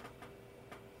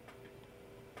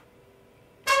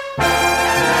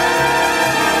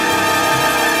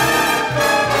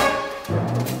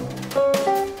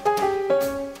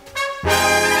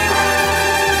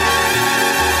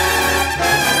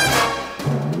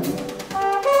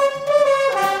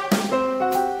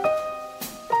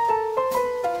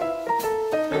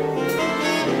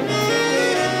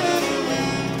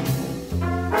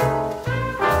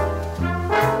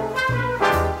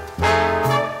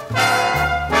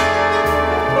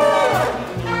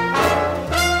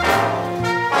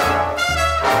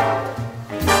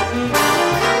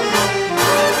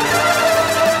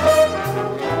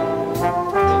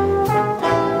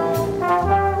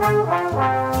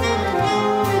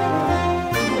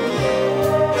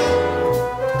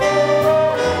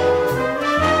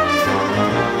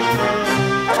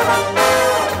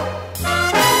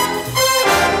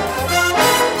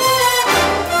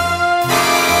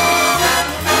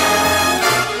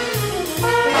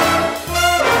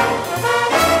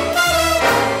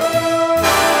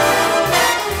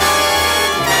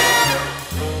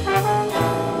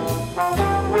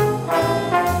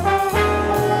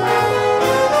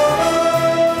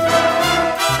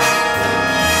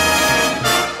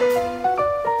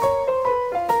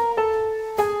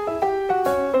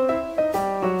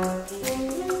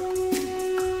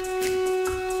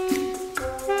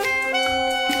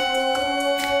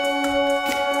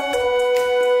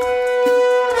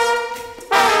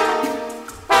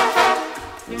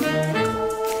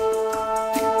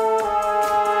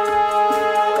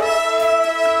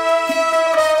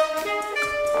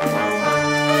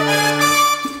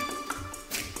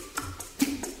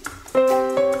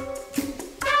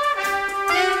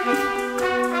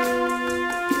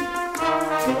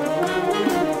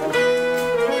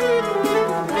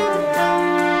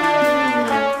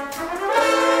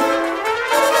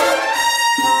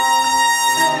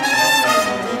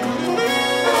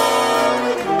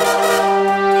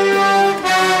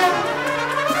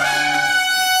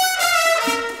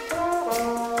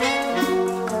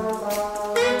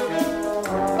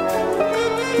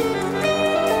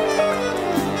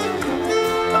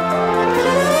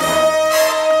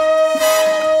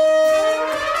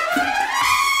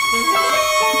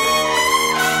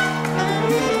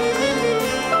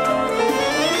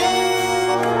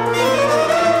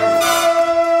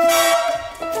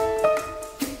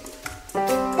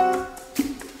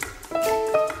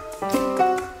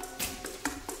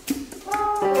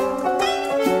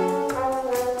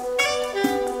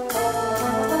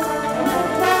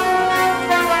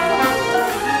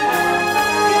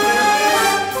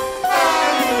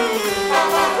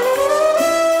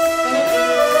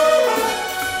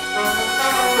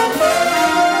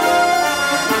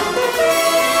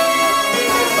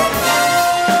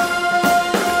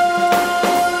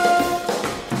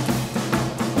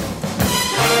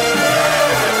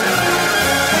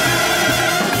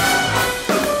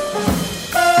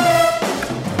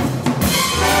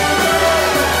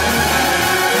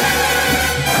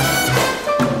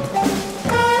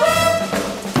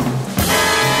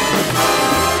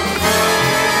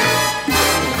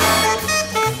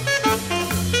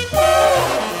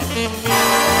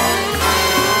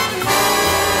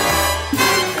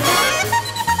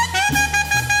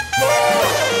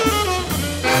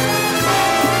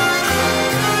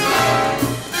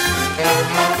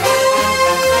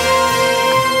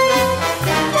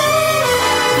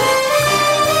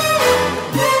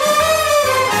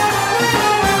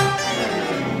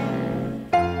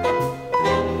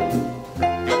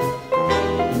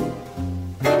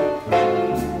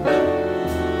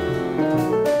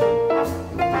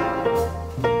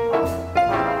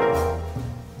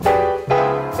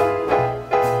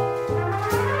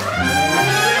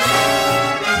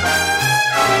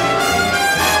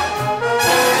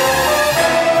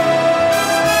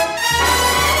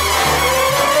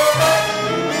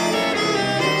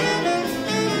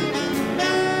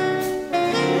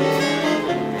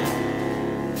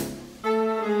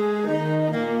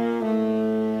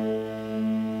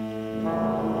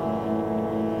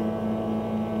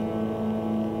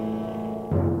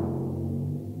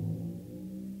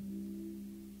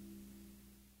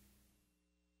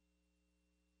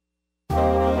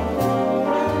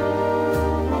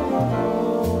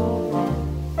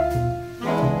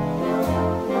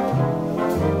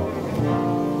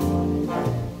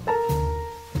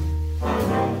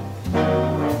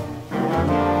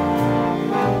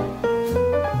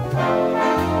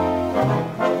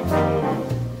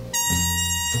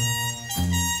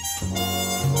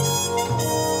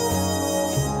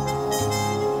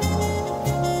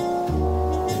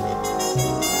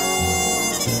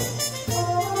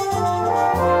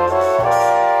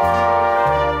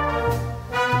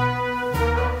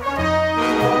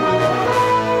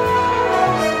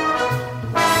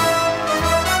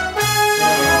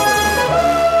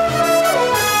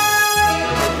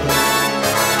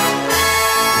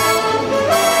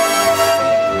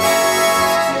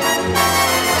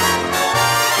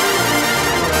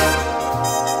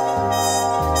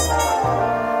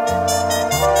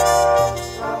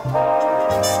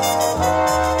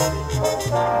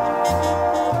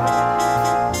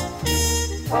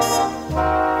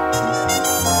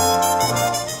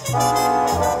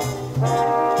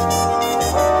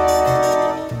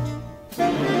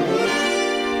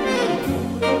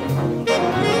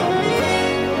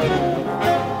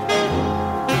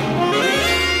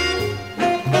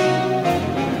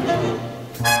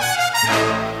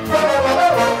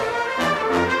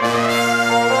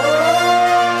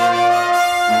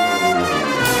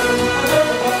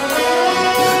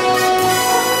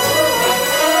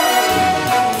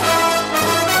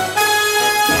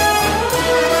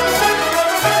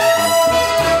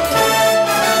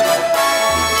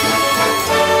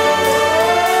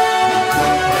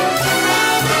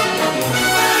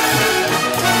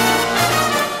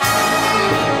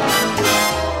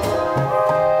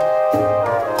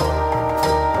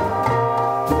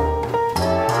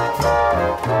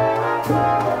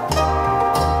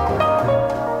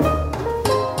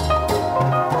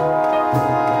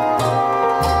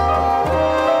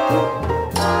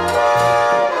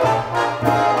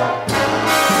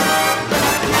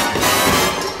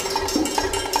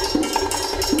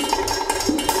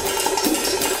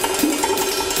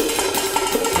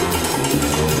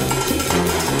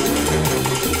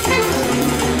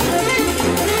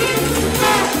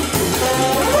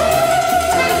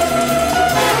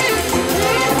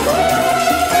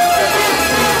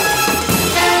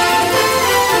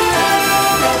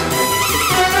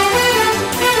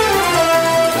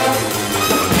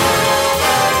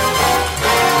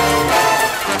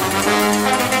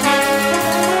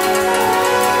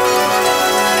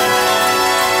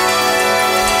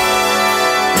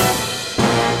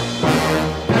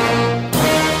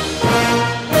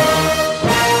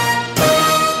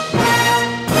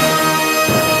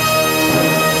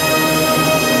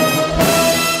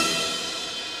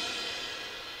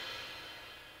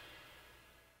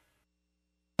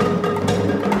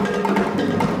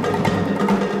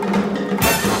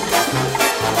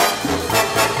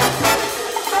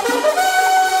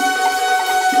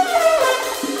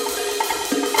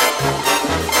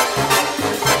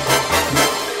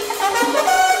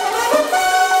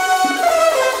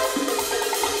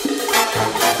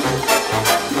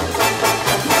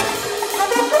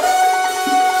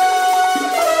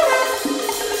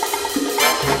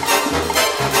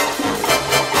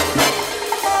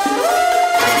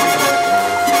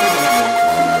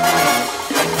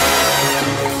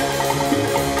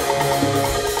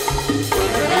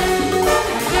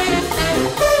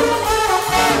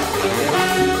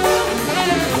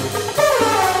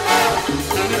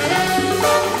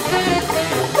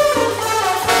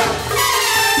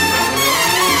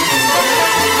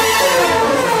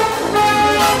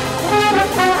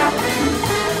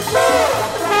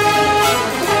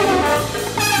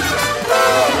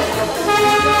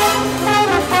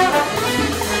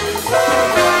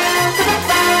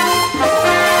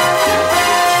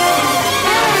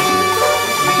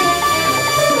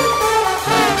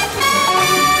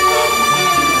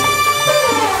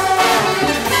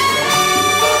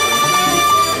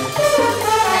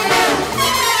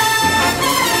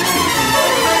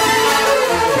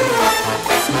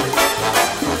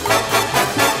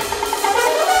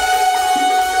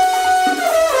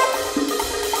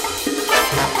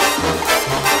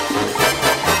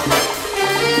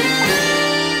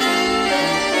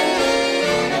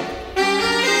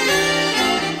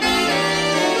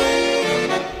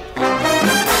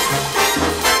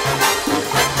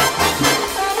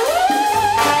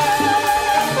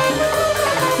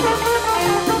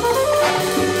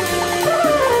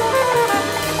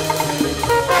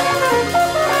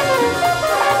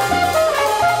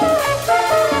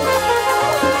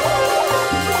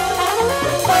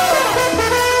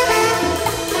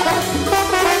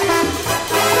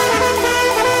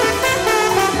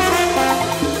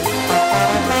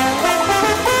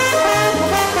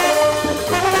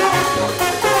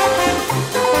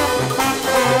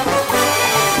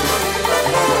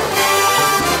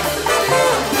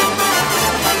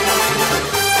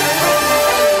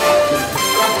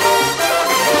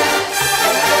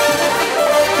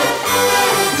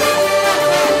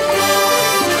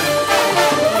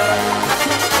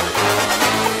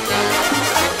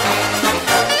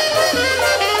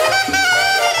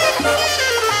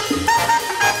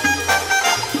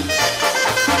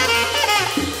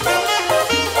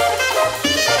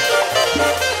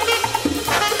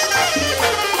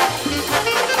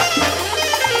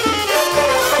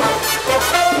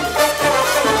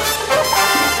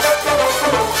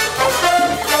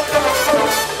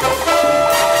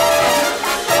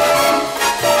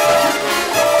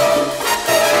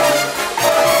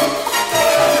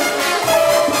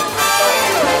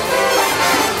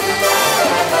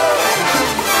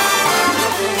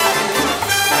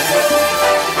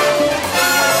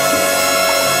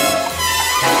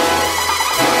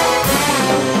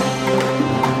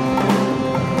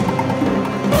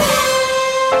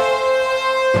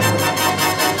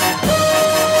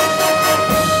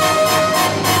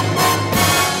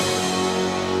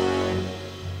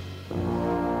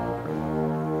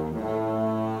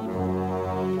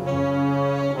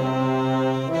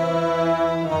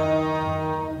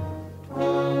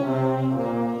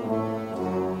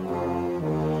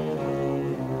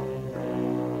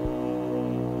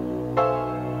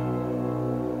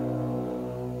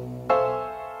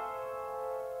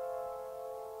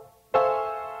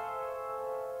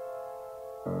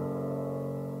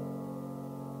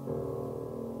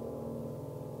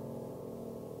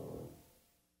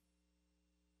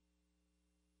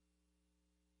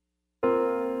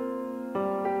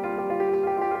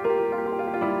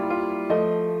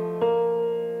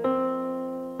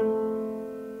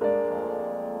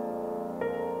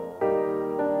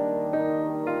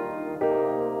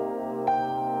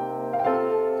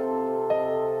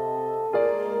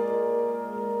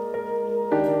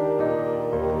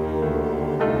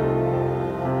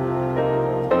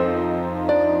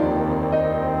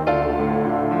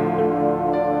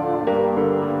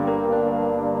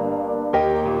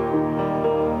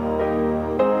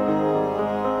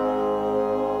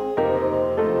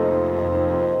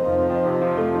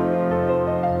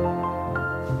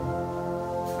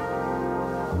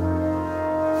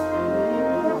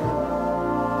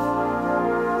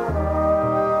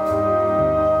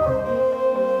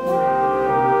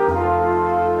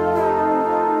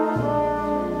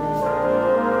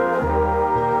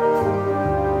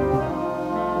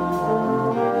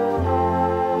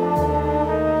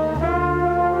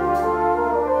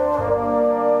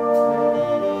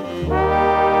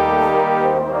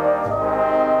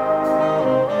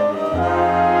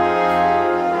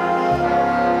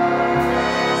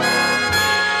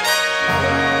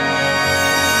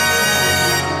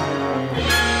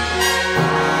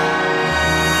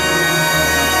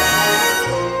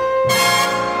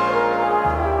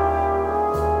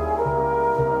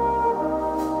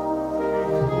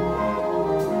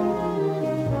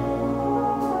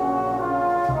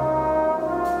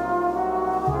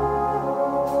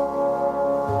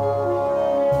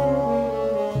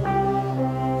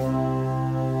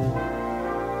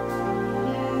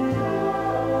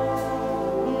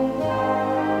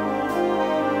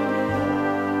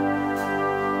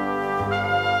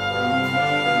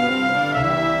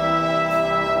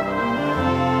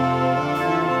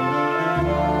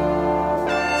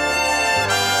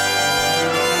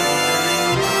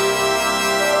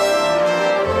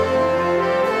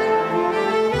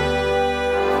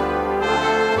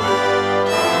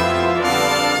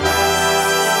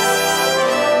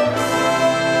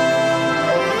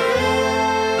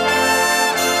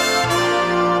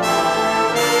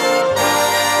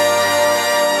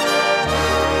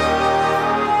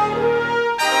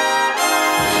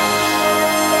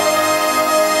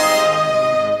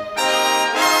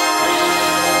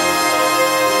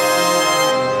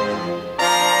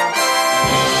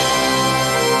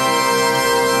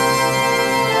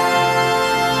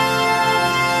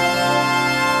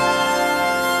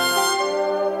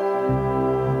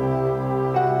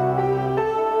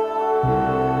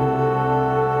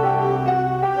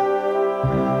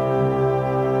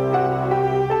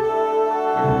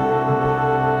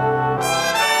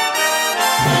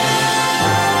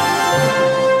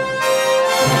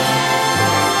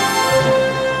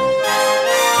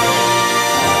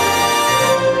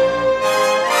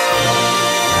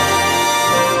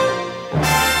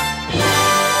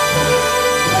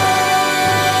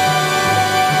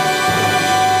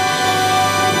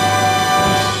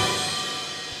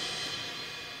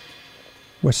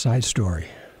 West Side Story,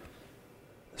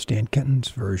 Stan Kenton's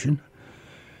version.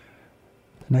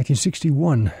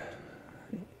 1961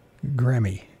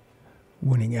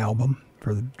 Grammy-winning album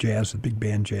for the jazz, the big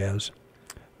band jazz.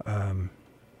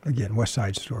 Again, West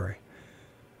Side Story.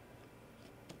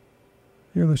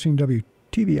 You're listening to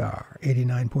WTBR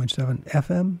 89.7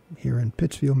 FM here in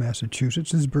Pittsfield,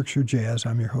 Massachusetts. This is Berkshire Jazz.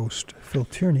 I'm your host, Phil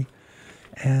Tierney,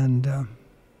 and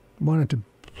wanted to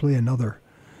play another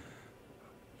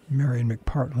Marion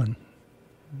McPartland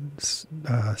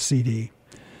CD.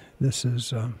 This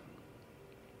is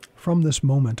From This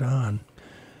Moment On,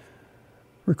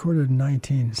 recorded in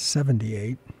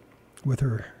 1978 with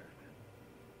her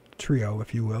trio,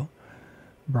 if you will,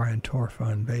 Brian Torf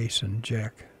on bass and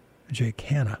Jake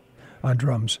Hanna on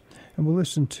drums. And we'll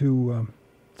listen to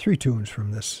 3 tunes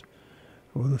from this.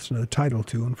 We'll listen to the title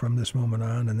tune, From This Moment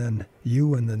On, and then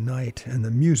You and the Night and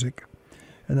the Music,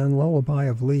 and then Lullaby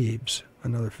of Leaves,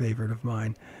 another favorite of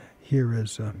mine. Here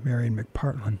is Marion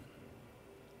McPartland.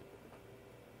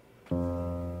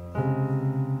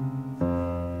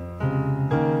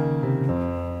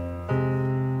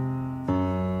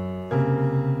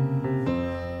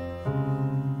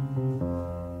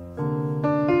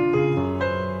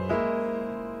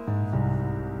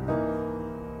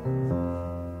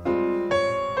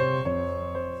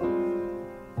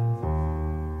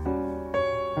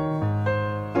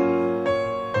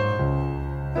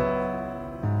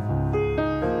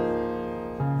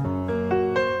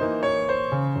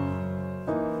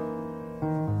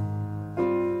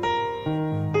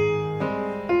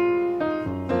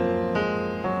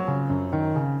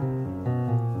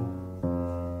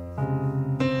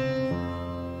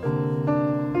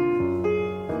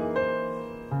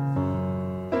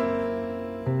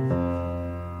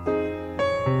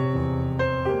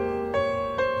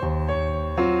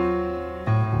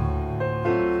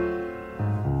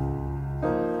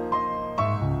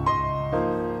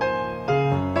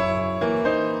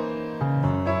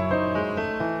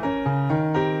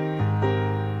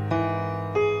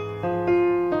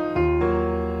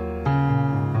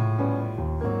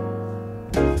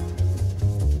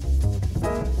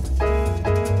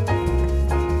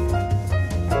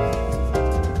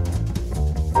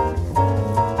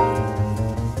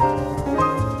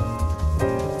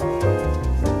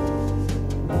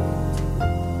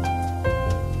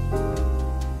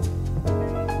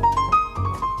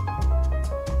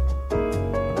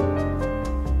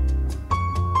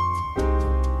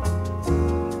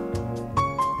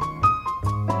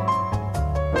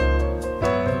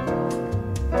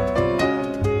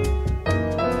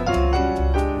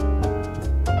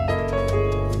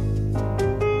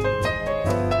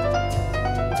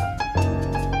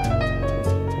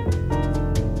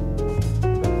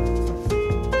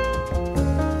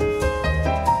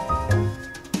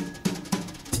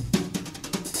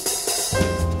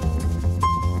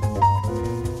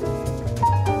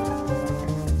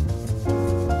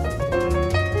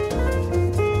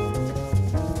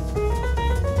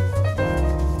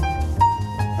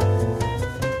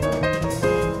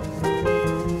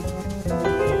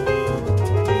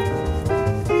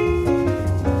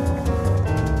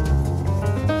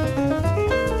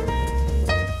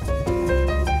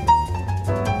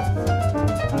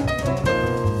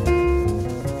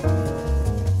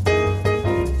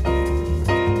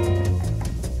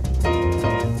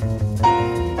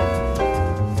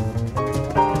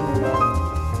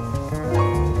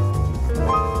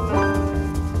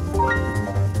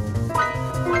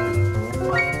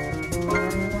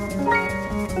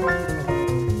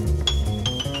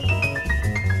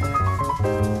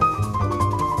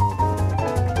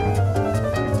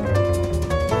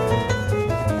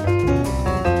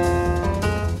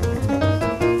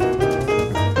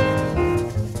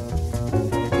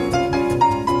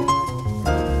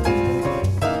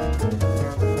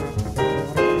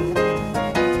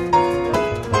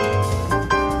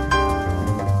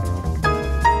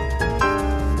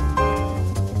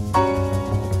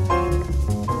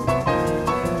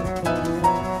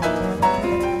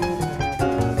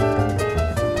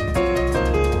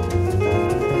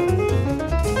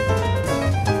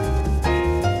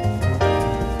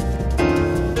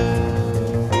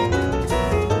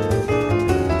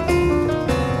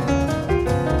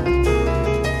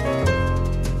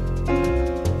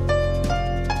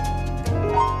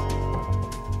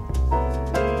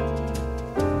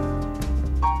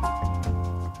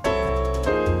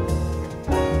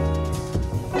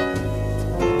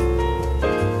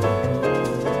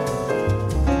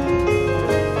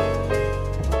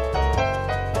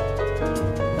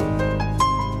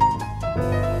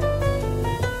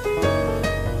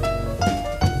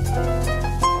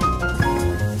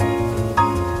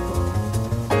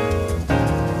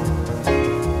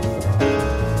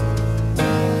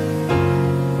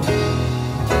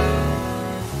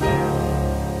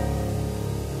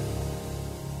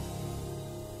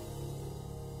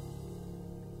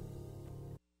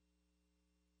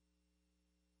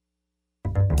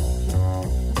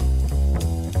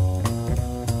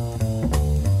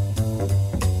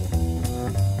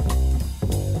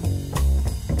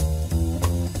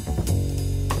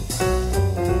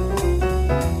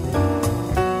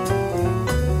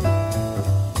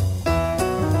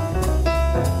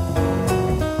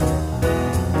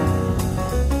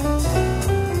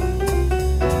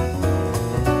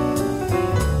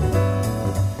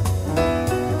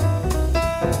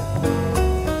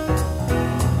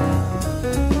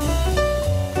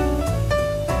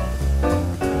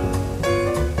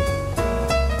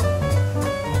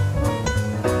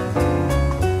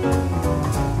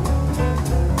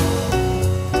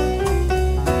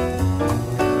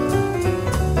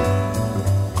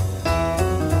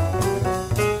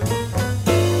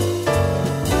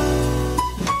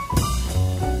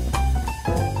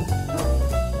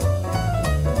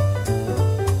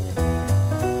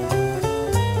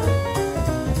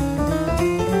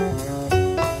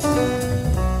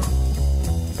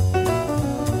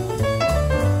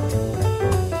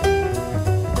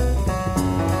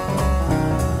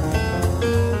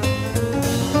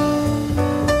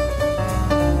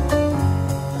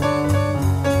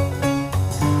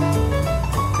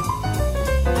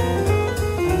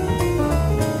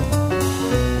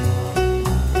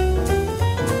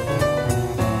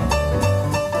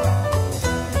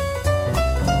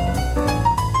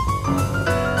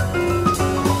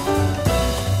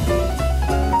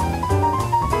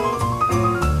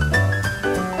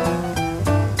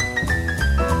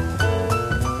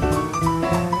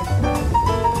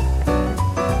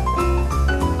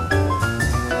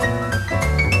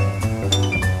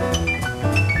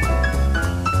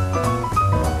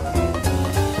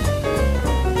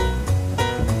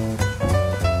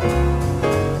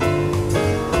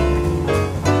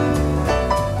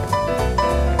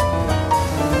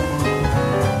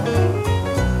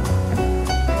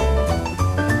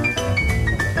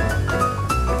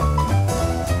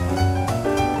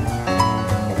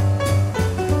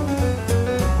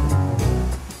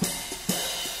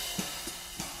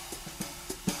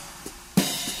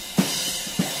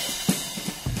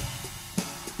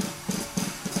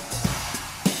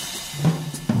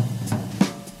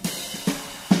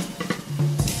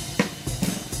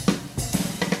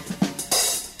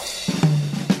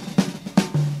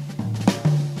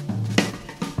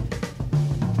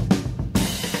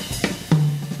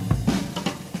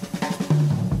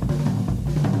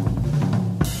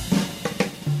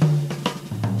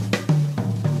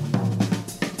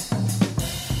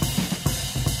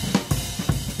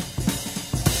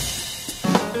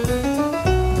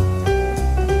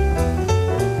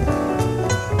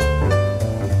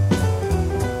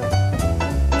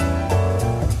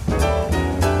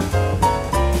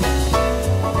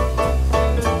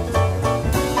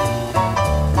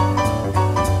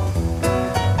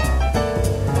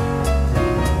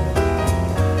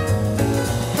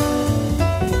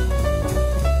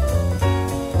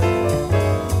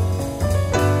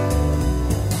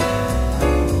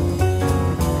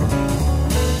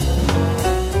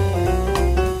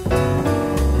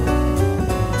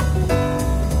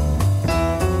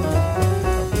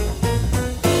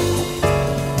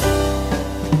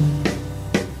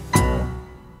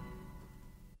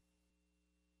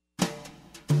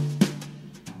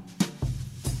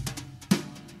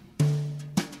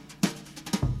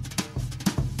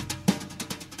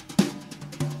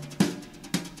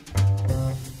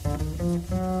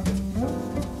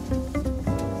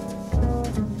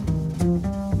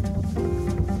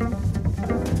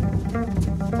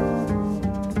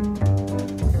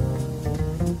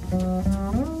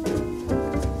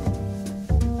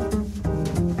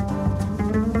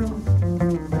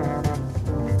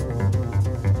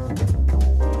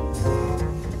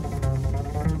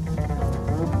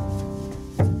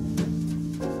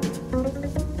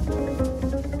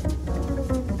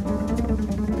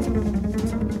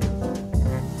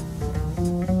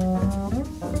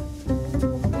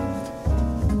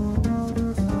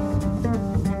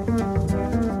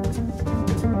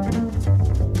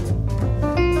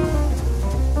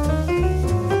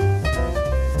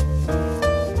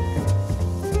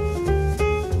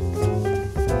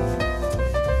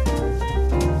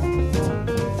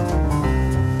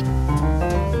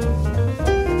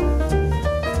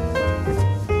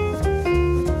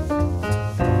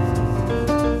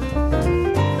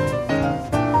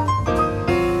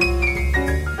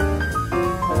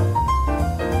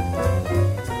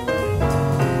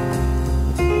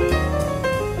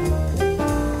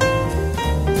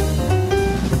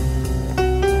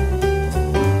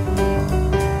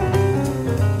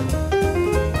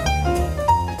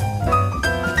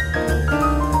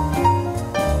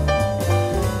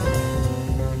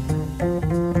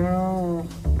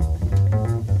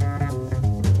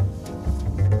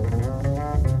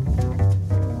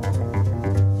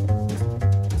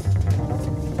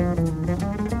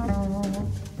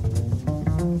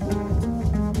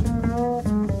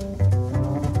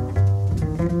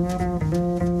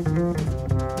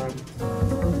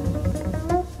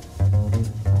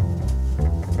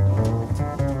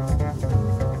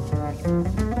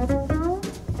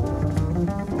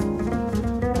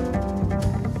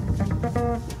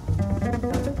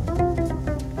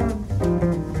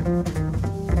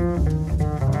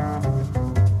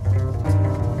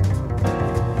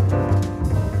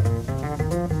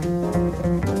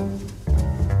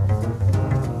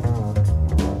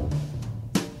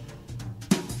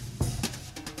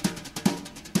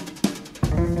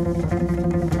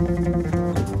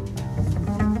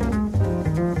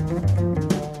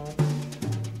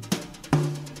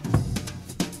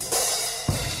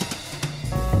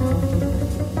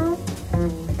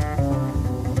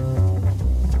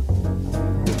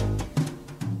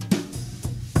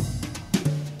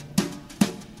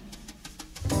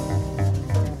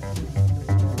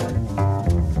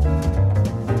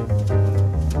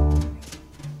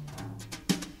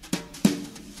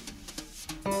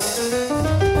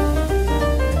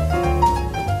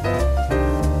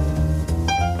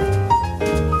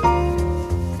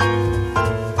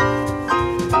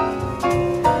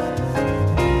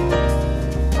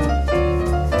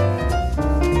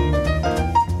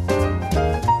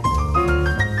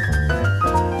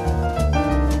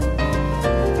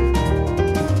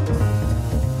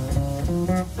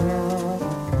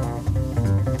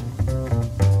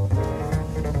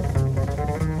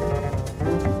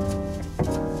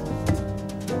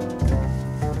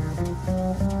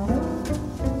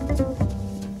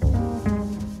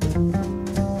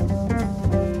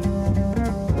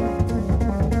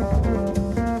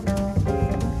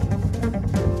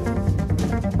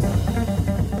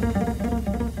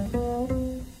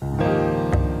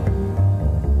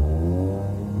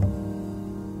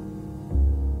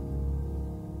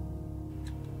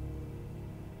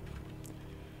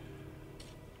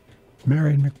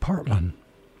 Marion McPartland,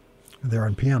 there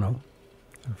on piano,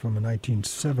 from a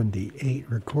 1978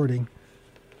 recording,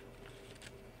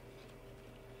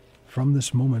 From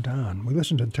This Moment On. We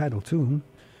listened to the title tune,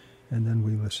 and then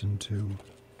we listened to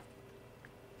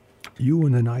You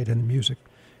and the Night and the Music,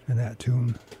 and that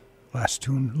tune, last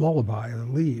tune, Lullaby of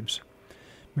the Leaves.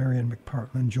 Marion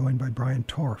McPartland, joined by Brian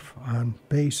Torff on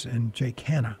bass and Jake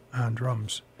Hanna on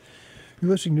drums. You're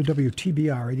listening to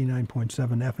WTBR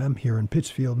 89.7 FM here in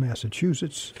Pittsfield,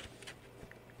 Massachusetts.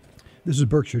 This is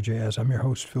Berkshire Jazz. I'm your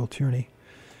host, Phil Tierney.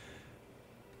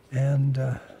 And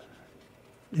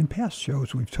in past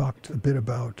shows, we've talked a bit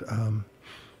about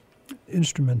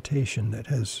instrumentation that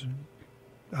has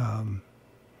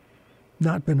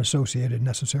not been associated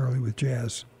necessarily with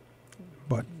jazz,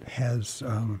 but has,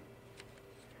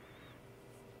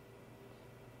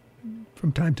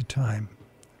 from time to time,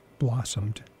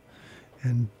 blossomed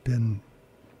and been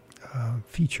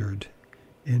featured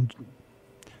in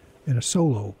a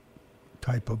solo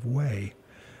type of way.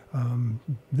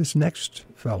 This next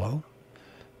fellow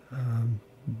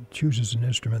chooses an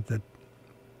instrument that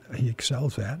he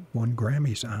excels at, won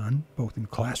Grammys on, both in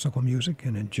classical music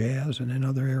and in jazz and in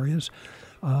other areas.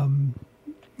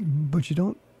 But you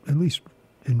don't, at least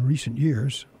in recent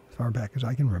years, as far back as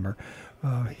I can remember,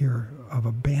 hear of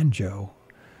a banjo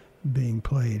being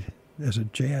played as a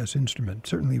jazz instrument.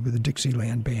 Certainly with the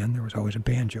Dixieland Band, there was always a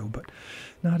banjo, but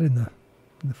not in the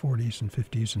 40s and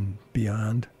 50s and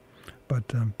beyond.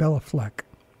 But Bela Fleck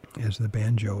is the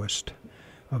banjoist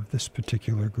of this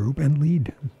particular group and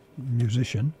lead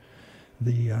musician.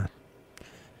 The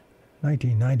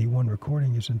 1991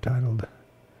 recording is entitled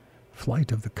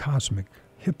Flight of the Cosmic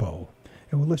Hippo,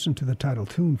 and we'll listen to the title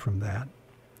tune from that,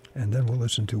 and then we'll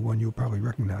listen to one you'll probably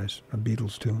recognize, a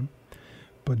Beatles tune.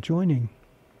 But joining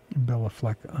Bela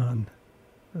Fleck on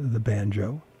the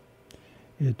banjo,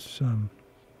 it's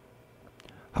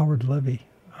Howard Levy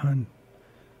on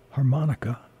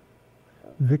harmonica,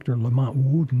 Victor Lamont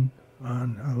Wooten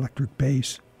on electric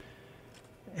bass,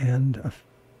 and a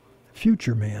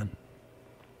Future Man.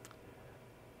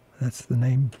 That's the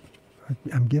name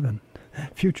I'm given.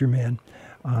 Future Man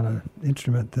on an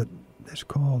instrument that is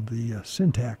called the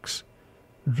Syntax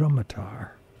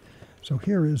Drumatar. So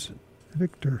here is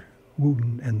Victor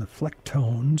Wooten and the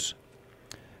Flecktones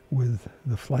with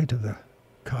the Flight of the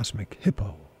Cosmic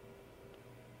Hippo.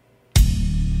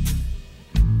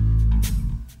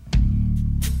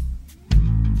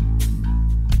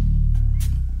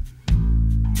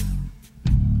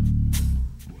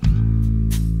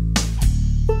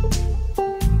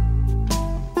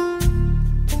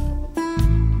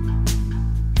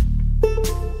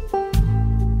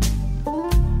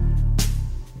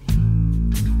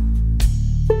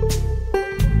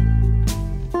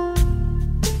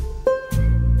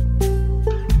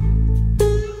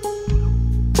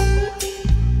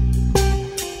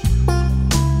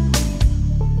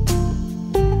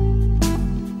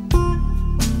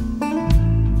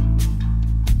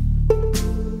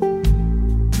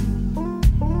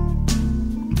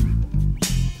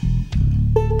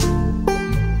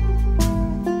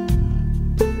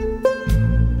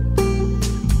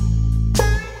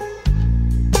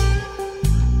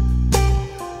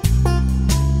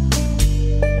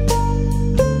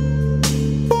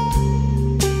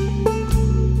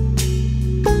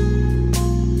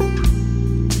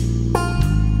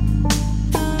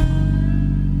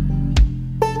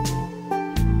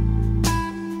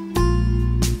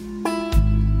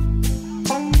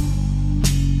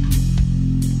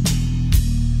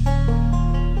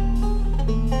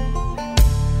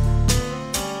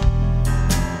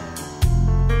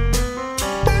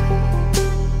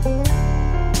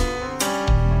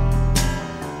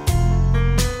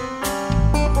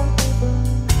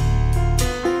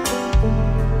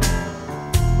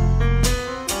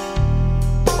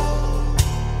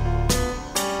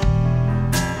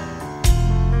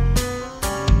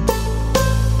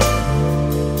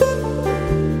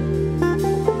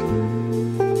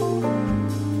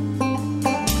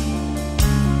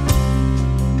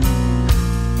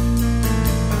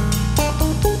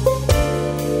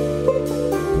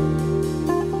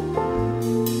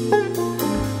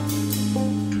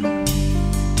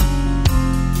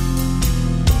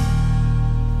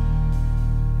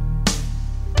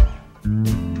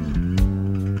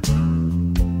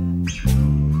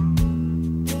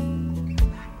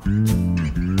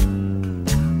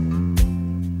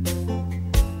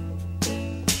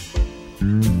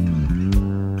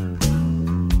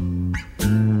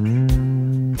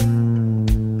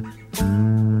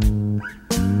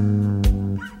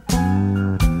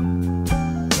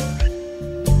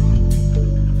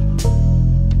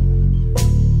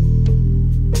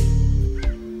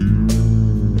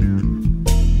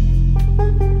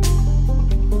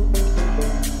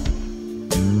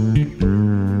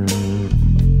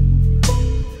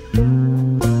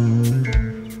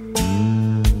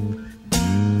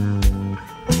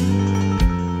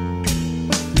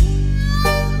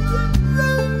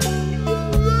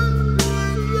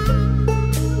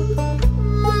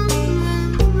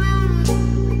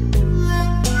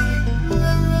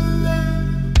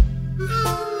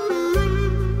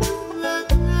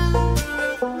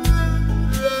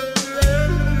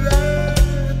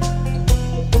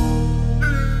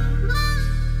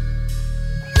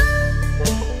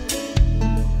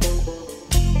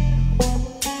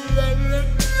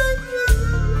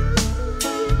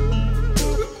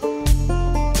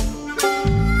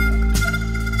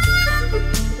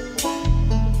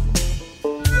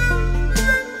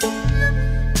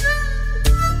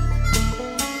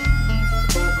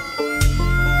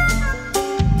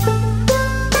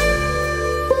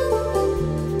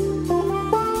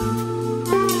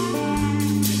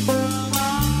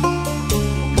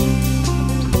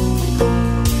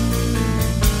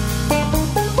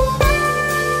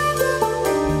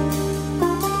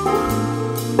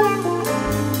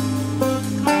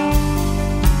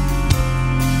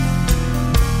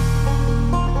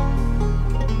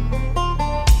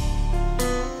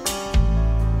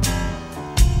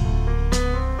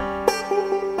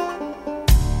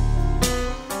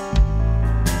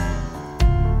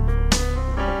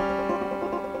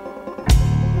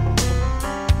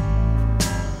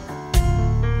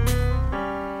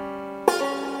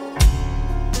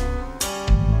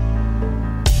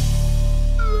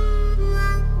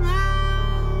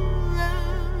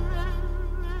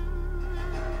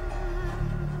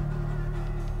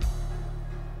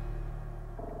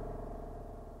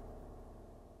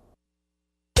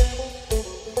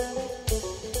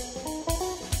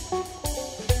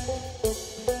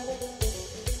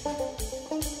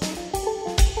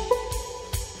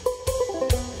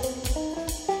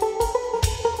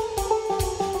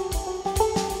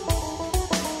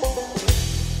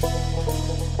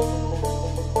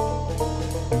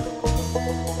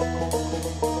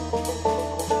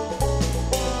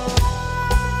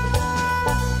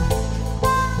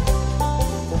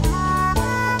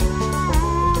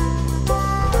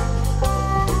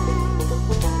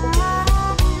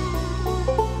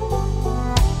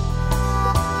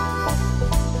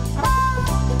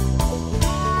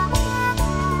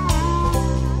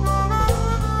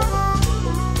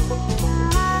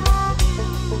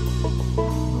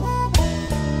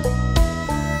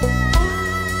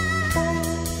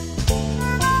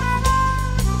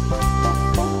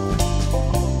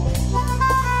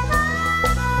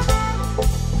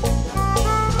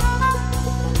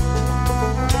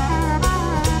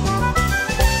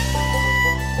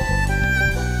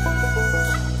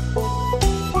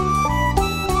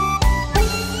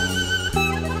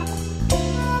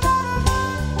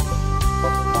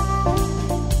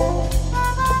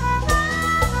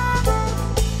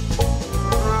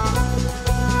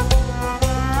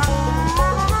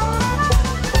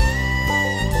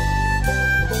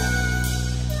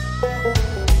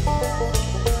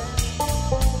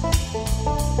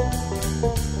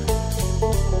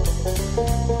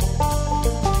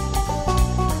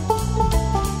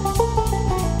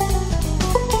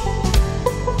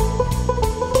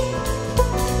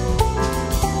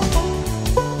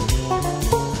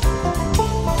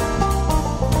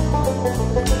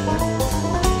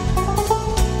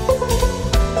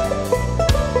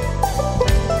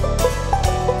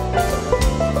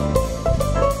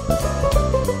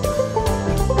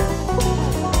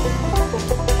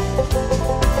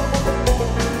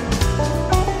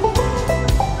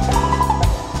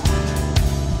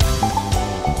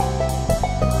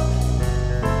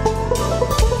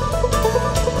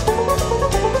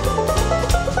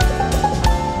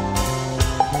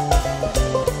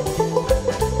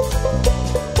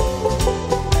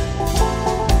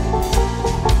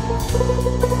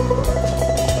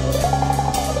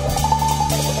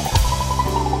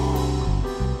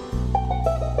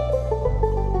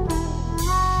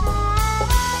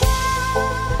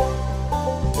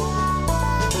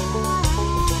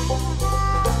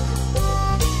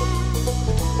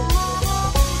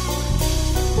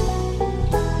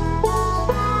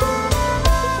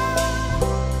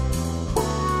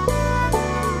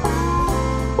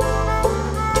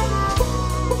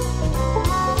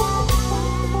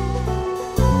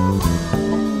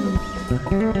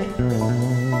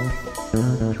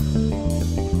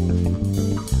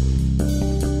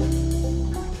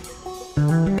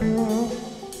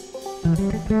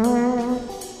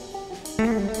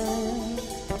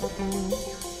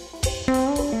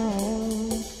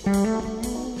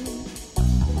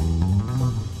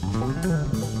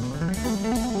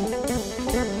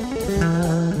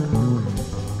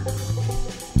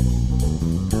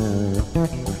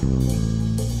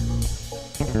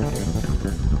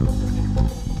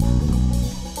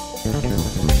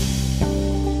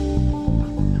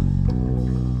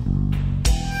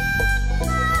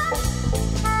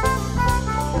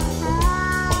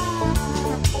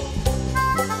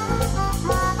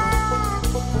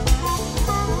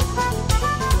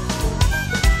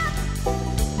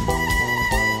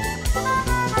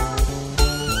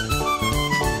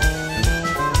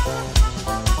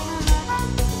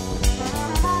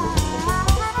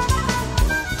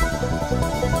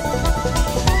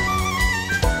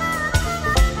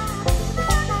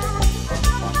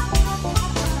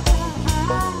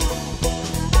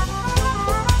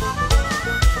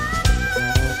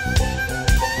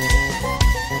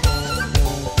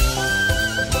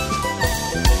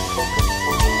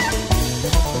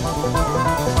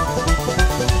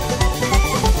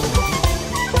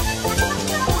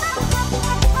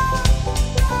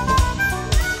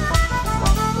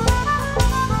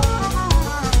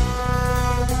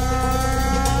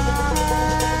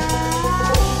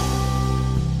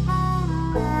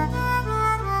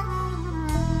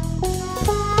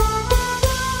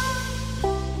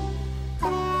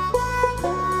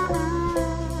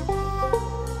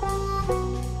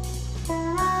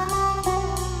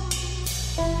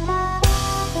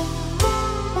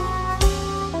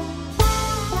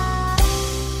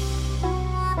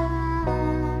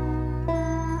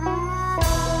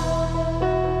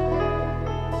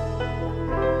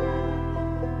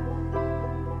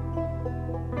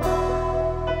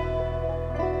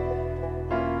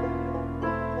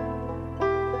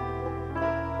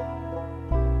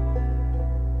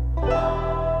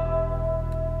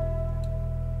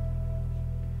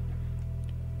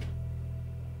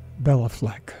 Bela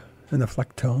Fleck and the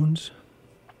Flecktones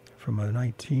from a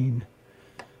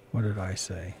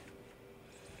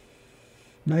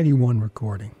 91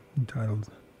 recording entitled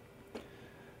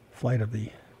Flight of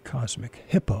the Cosmic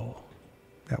Hippo.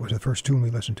 That was the first tune we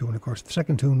listened to, and of course the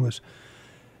second tune was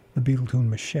the Beatle tune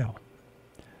Michelle.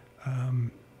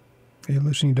 You're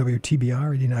listening to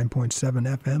WTBR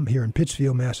 89.7 FM here in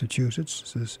Pittsfield, Massachusetts.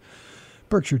 This is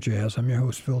Berkshire Jazz. I'm your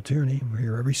host, Phil Tierney. We're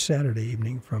here every Saturday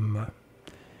evening from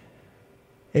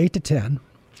 8 to 10,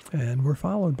 and we're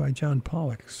followed by John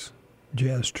Pollock's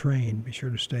Jazz Train. Be sure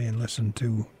to stay and listen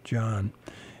to John.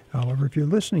 However, if you're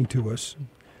listening to us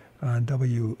on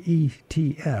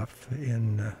WETF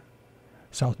in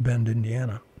South Bend,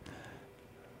 Indiana,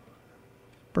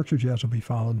 Berkshire Jazz will be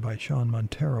followed by Sean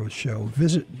Montero's show,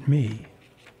 Visit Me.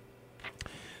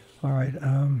 All right.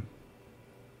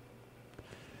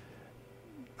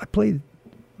 I played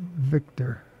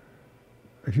Bela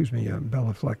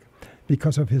Fleck,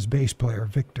 because of his bass player,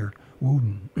 Victor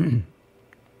Wooten.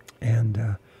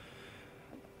 And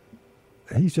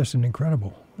he's just an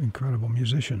incredible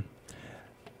musician.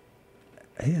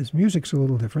 His music's a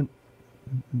little different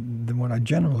than what I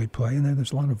generally play, and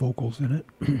there's a lot of vocals in it.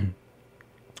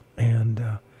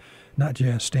 And not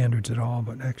jazz standards at all,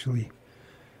 but actually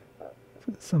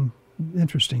some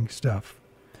interesting stuff.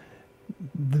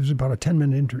 There's about a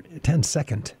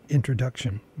 10-second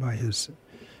introduction by his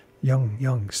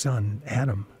young son,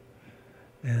 Adam.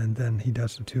 And then he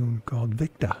does a tune called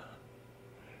Victa.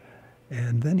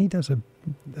 And then he does an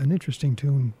interesting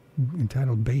tune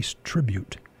entitled Bass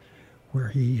Tribute, where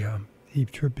he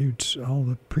tributes all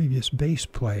the previous bass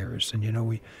players. And, you know,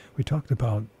 we talked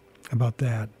about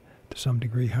that to some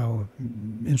degree, how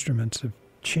instruments have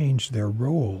changed their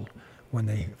role when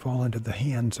they fall into the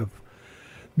hands of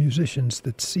musicians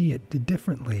that see it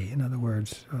differently. In other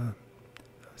words,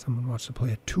 someone wants to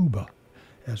play a tuba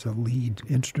as a lead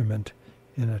instrument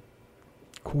in a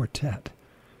quartet,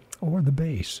 or the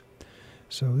bass.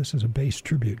 So this is a bass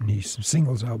tribute, and he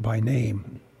singles out by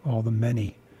name all the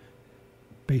many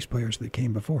bass players that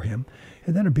came before him.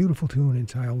 And then a beautiful tune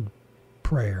entitled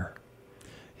Prayer.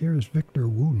 Here is Victor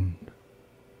Wooten.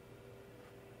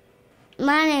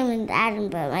 My name is Adam,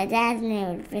 but my dad's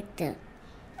name is Victor.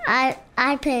 I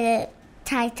play the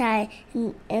tai-tai,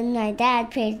 and my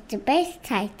dad plays the bass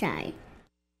tai-tai.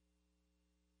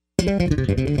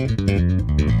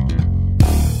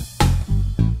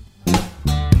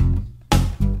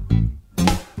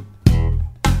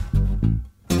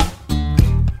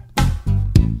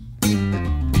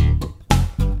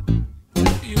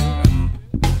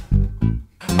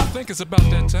 it's about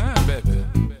that time, baby.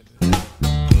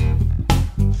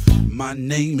 My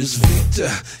name is Victor,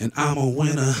 and I'm a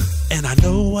winner, and I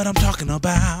know what I'm talking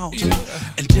about. Yeah.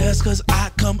 And just cause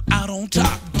I come out on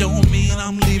top, don't mean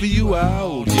I'm leaving you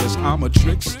out. Yes, I'm a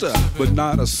trickster, but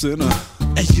not a sinner,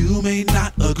 and you may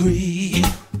not agree.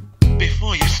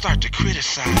 Before you start to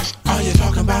criticize, are you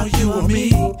talking about you or me?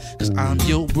 Cause I'm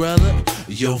your brother,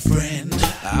 your friend,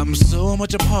 I'm so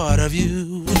much a part of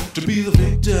you. To be the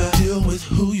victor, deal with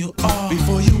who you are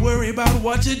before you worry about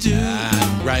what to do.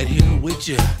 I'm right here with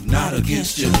you, not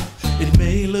against you. It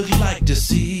may look like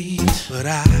deceit, but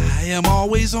I am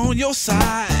always on your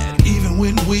side, even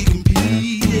when we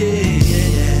compete.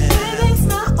 Yeah. Winning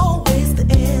not always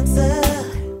the answer.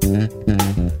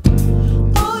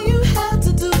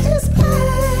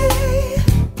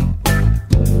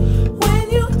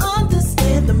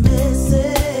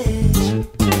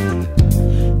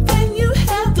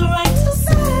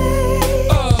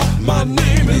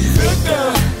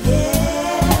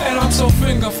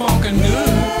 Funkin'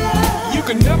 good. You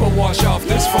can never wash off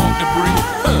this funk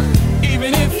debris,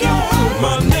 even if you could.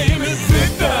 My name is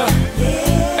Victor,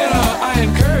 and I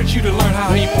encourage you to learn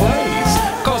how he plays,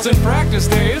 cause in practice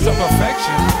there is a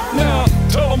perfection. Now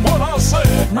tell him what I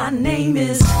said. My name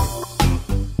is.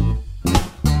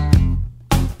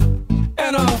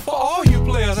 And for all you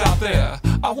players out there,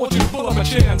 I want you to pull up a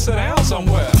chair and sit down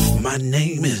somewhere. My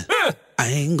name is. I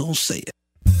ain't gonna say it.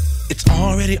 It's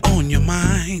already on your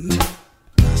mind.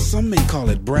 Some may call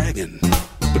it bragging,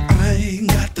 but I ain't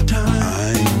got the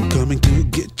time. I'm coming to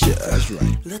get you. That's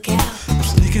right. Look out. I'm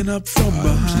sneaking up from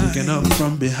behind. Sneaking up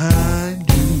from behind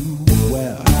you.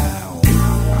 Well,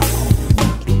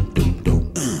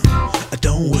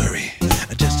 don't worry.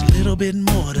 Just a little bit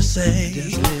more to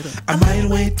say. I might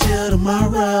wait till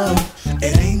tomorrow.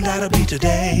 It ain't gotta be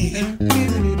today.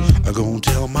 I'm gonna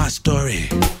tell my story.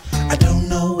 I don't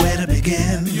know where to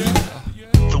begin.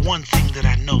 The one thing that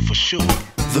I know for sure,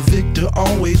 the victor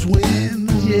always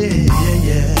wins.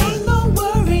 Yeah. Ain't no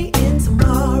worry in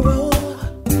tomorrow.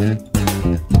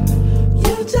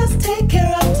 You just take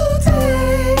care of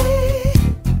today.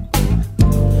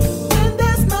 When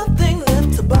there's nothing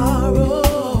left to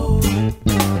borrow,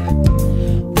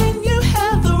 then you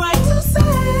have the right to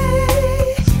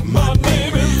say, my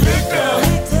name is Victor.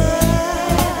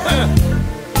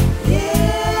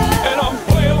 Yeah. And I'm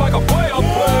playing like a player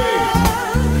plays.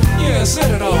 Yeah,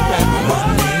 set it off, baby. My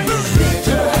name is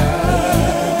Victor.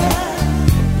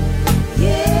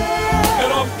 Yeah.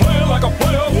 And I'm playing like a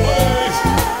player plays.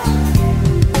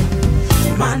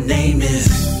 My name is.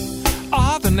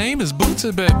 The name is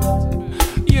Bootsy, baby.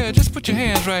 Yeah, just put your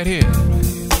hands right here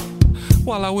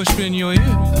while I whisper in your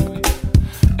ear.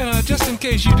 And just in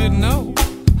case you didn't know,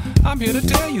 I'm here to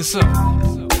tell you so.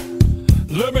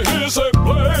 Let me hear you say,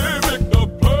 play, Victor,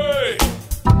 play.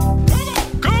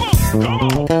 Come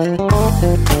on.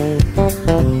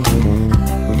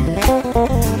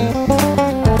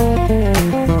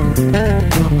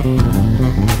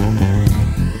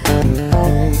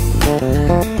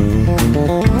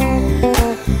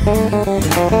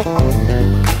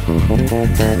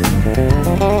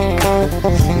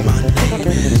 My name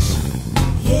is.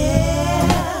 Yeah.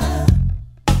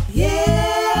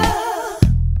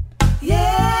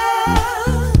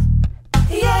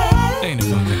 Ain't it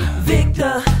funny?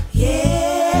 Victor.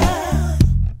 Yeah.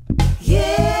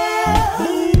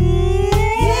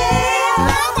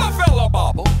 My fellow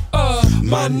Bobble.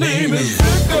 My name is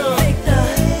Victor.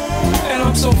 And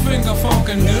I'm so finger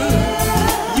funkin'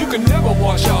 good. You can never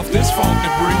wash off this funk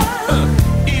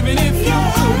debris, even if you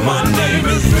could. My name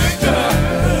is Victor.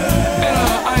 And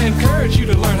I encourage you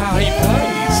to learn how he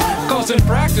plays, cause in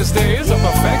practice there is a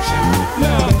perfection.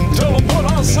 Now tell him what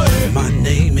I said. My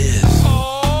name is.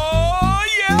 Oh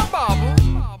yeah, Bobble.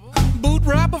 Boot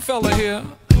rapper fella here.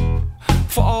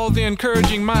 For all the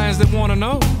encouraging minds that wanna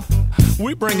know,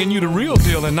 we bringing you the real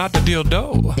deal and not the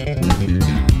dildo.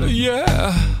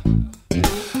 Yeah.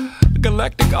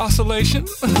 Galactic oscillation.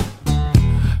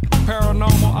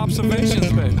 Paranormal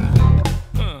observations, baby.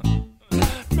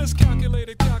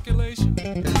 Miscalculated calculation.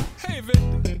 Hey,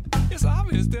 Victor, it's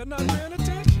obvious they're not paying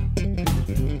attention.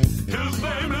 His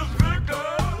name is Victor.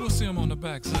 We'll see him on the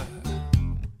backside.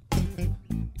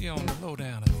 Yeah, on the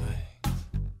lowdown of things.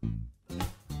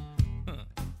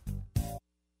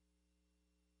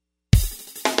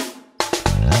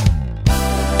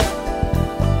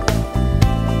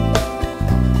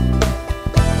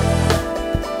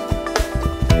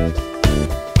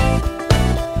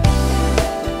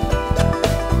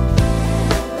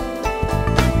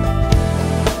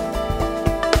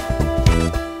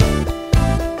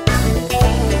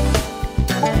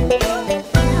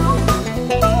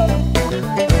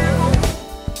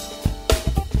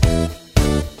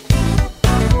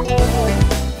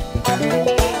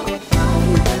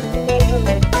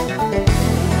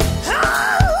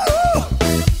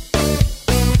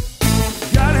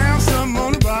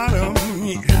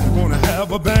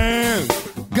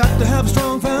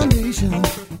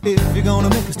 if you're gonna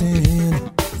make a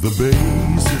stand. The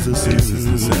bass is a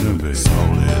citizen,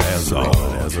 solid as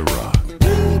a rock.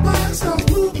 Everybody starts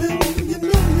moving, you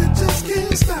know you just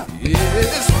can't stop.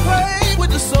 Yes, play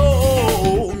with the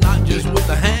soul, not just with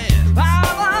the hand.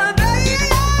 Power bass,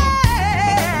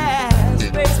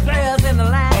 bass players in the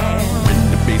land.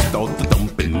 When the bass starts to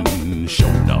thumping, sure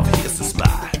enough, here's the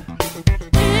slide.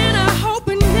 And I hope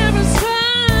it never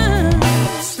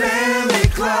stops. Stanley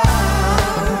Clarke,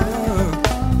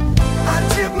 I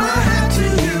tip my hat to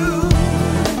you.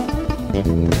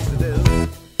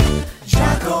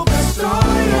 Jaco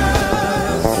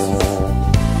Pastorius,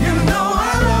 you know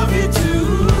I love you too.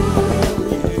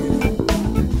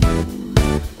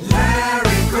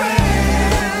 Larry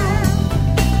Graham,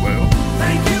 well,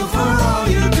 thank you for all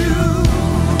you do.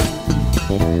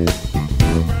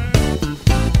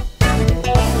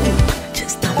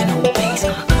 Just dumping on the bass.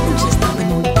 I'm just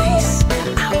dumping on the bass.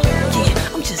 Ow,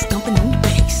 yeah, I'm just dumping on the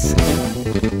bass.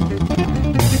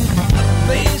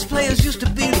 Bass players used to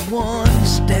be the ones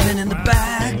standing in the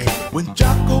back. When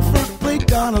Jaco first played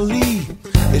Donna Lee,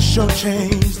 it sure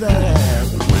changed that.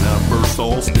 When I first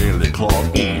saw Stanley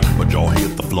Clarke, my jaw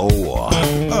hit the floor.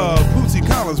 Bootsy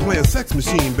Collins playing Sex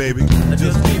Machine, baby.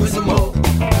 Just give me some more.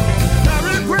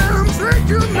 Larry Graham, thank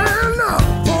you, man,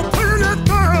 for playing that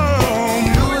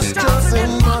thumb. Louis Johnson,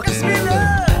 Marcus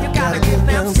Miller, You gotta give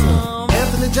them some.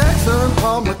 Anthony Jackson,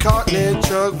 Paul McCartney,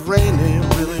 Chuck Rainey,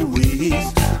 Willie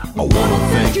Weeks. I wanna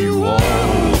thank you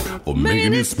all for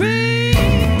making it speak.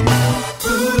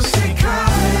 Bootsy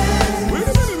Collins, Wait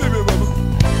a minute, baby.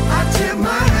 I tip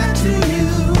my hat to you.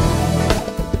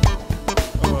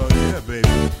 Oh, yeah, baby.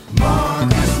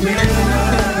 Marcus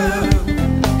Miller,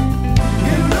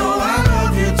 you know I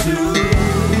love you too.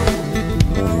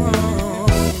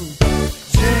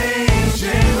 James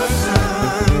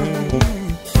Jamerson,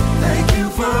 thank you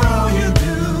for all you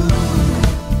do.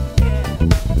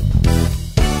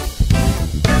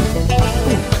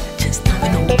 Just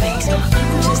dumping on the bass.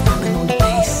 I'm just dumping on the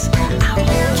bass. Ow,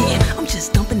 yeah, I'm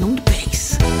just dumping on the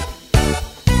bass.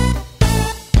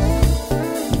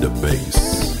 The bass,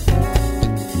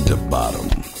 the bottom,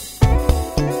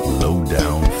 low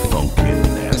down, funky,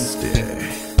 nasty.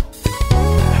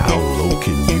 How low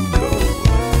can you go?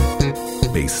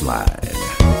 Bassline,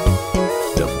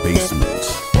 the basement.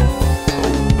 Oh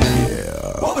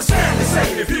yeah. What would Stanley say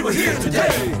if he were here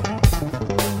today?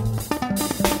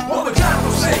 What would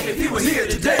Jaco say if he were here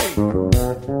today?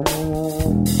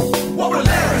 What would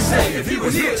Larry say if he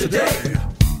were here today?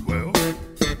 Well,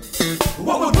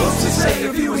 What would Bootsy say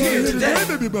if he were here today?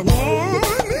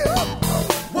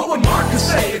 What would Marcus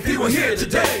say if he were here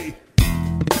today?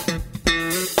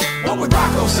 What would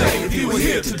Rocco say if he were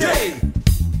here today?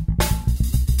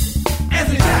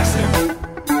 Anthony Jackson,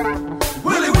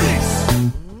 Willie Weeks,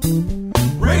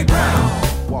 Ray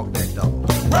Brown, walk that dog,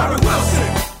 Robert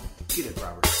Wilson, get it,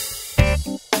 Robert.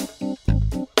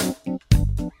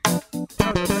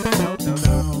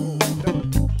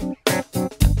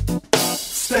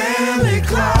 Stanley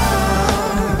Clarke,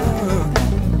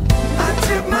 I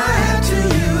tip my hat to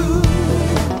you.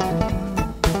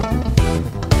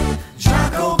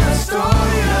 Jaco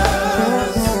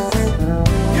Pastorius,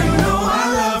 you know I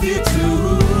love you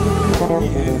too.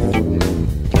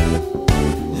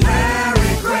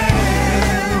 Larry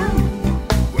Graham,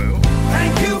 well,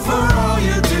 thank you for all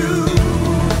you do.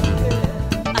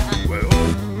 well.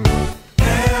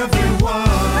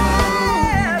 Everyone,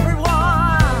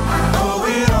 I owe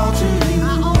it all to you.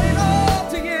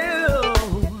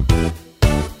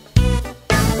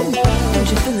 Don't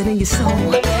you feel it in your soul?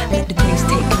 Let the bass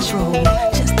take control.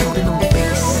 Just dumping on the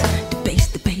bass. The bass,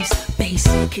 the bass, bass.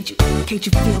 Can't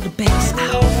you feel the bass?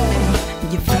 Ow,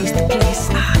 you face the place.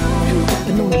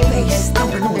 Dumping on the bass,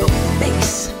 dumping on the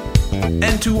bass.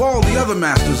 And to all the other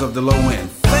masters of the low end,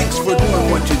 thanks for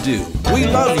doing what you do. We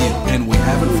love you, and we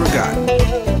haven't forgotten.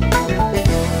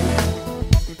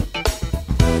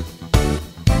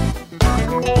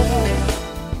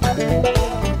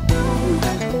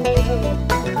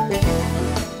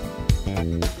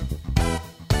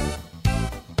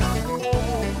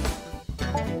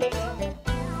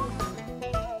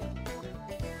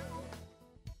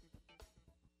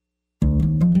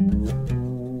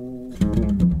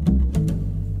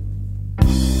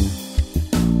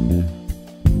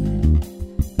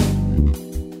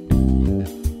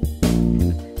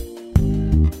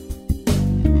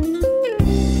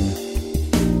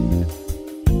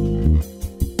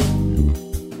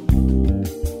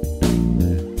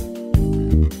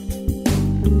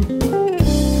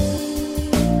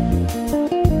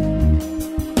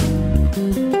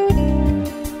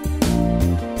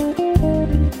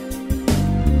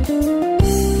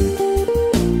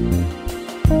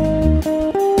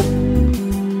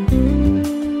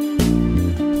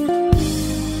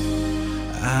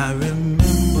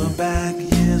 remember back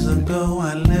years ago,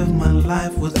 I lived my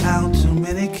life without too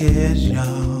many cares,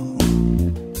 y'all.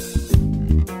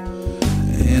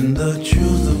 And the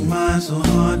truth of mine, so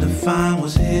hard to find,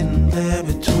 was hidden there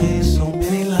between so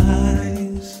many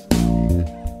lies.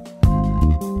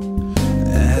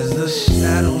 As the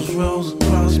shadows rose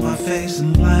across my face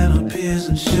and light appears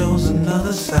and shows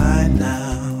another side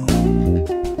now.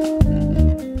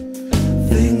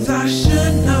 Things I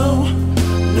should know,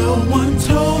 no one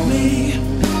told me.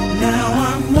 Now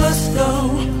I must go,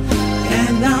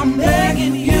 and I'm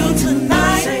begging you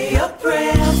tonight. Say a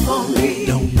prayer for me.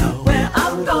 Don't know where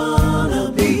I'm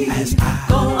gonna be as I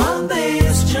go on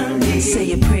this journey.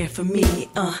 Say a prayer for me.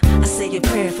 I say a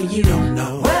prayer for you. Don't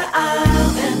know where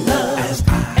I'll end up as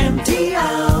I empty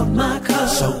out my cup.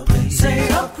 So please say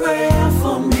a prayer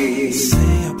for me.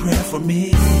 Say a prayer for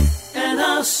me. And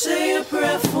I'll say a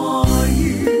prayer for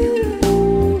you.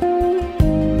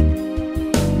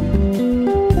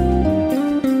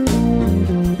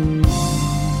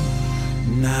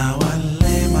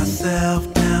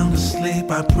 Down to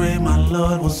sleep, I pray my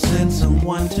Lord will send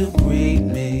someone to greet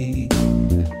me.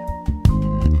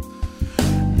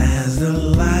 As the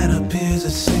light appears,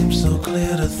 it seems so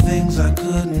clear to things I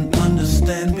couldn't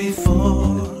understand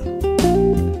before.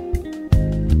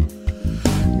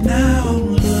 Now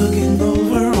I'm looking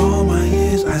over all my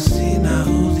years, I see now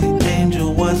who the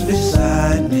angel was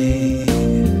beside me.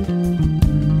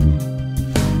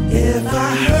 If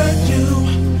I hurt you,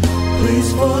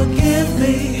 please forgive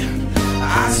me.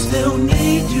 I still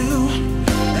need you,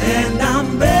 and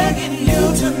I'm begging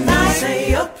you tonight.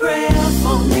 Say a prayer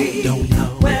for me. Don't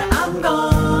know where I'm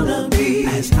gonna be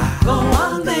as I go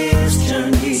on this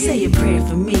journey. Say a prayer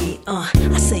for me. I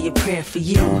say a prayer for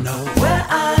you. Don't know where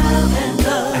I'll end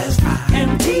up as I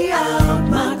empty out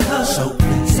my cup. So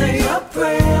please say a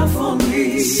prayer for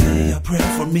me. Say a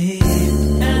prayer for me.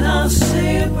 And I'll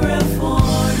say a prayer for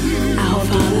you. Our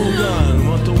Father,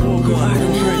 who art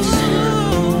in heaven,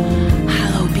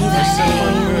 hallowed be thy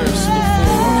name.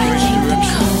 Thy kingdom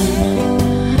come,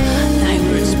 thy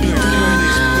will be done on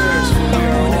earth as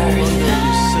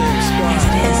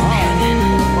it is in heaven.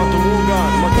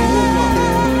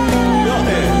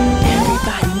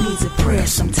 Everybody needs a prayer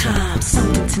sometimes,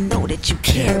 something to know that you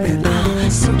care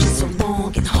about. Searching so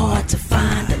long and hard to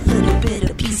find a little bit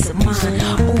of peace of mind.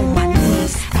 On my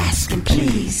knees, asking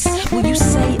please, will you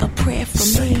say a prayer for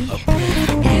me?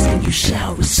 Asking you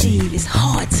shall receive. It's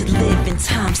hard to live in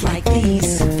times like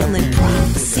these, fulfilling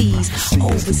prophecies.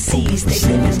 Overseas, they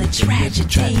live in a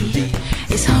tragedy.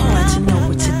 It's hard to know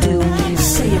what to do.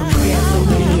 Say a prayer for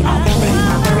me. I'll pray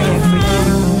my prayer for you.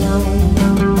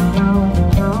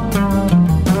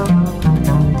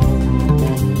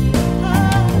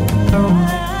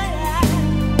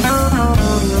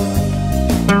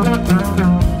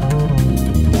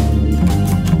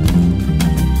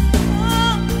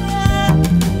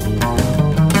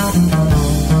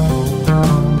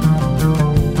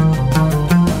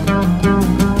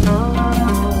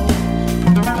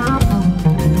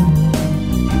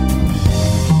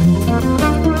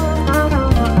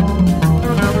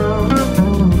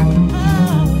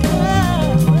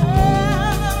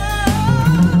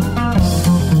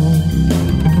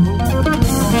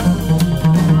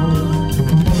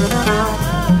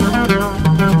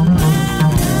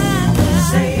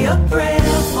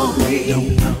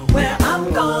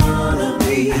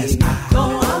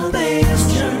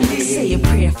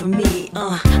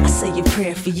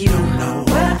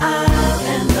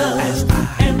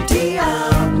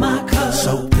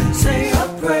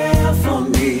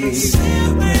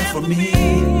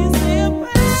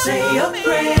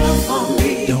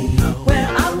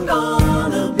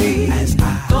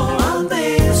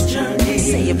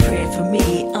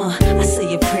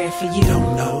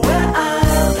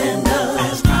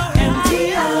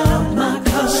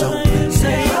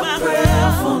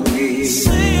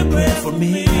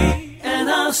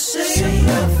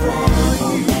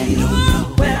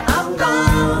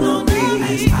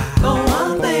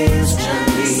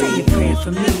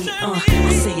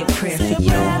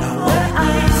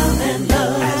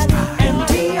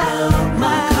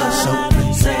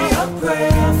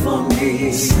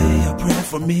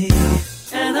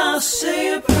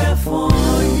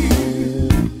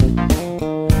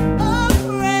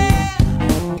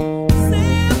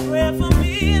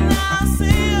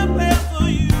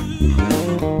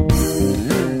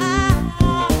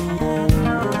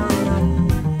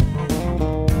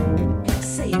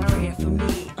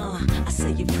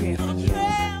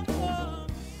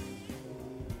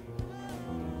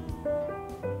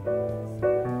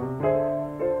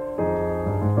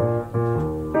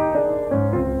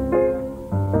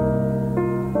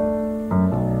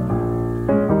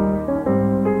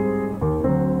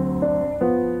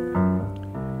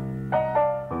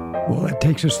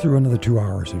 takes us through another 2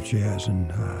 hours of jazz,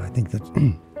 and I think that's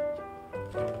an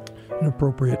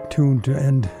appropriate tune to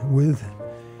end with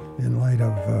in light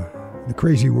of the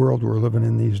crazy world we're living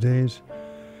in these days.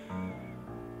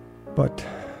 But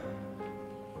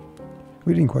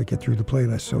we didn't quite get through the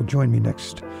playlist, so join me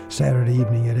next Saturday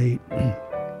evening at 8.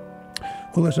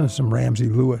 We'll listen to some Ramsey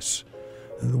Lewis,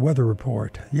 The Weather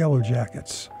Report, Yellow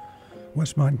Jackets,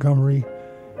 Wes Montgomery,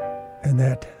 and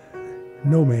that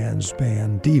No Man's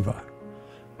Band, Diva.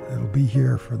 It'll be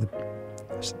here for the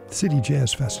City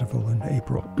Jazz Festival in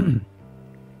April.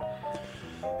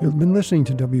 You've been listening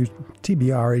to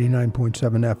WTBR 89.7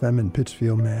 FM in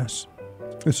Pittsfield, Mass.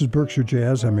 This is Berkshire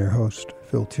Jazz. I'm your host,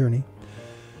 Phil Tierney.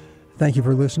 Thank you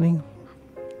for listening.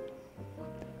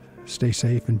 Stay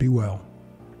safe and be well.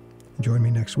 Join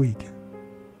me next week.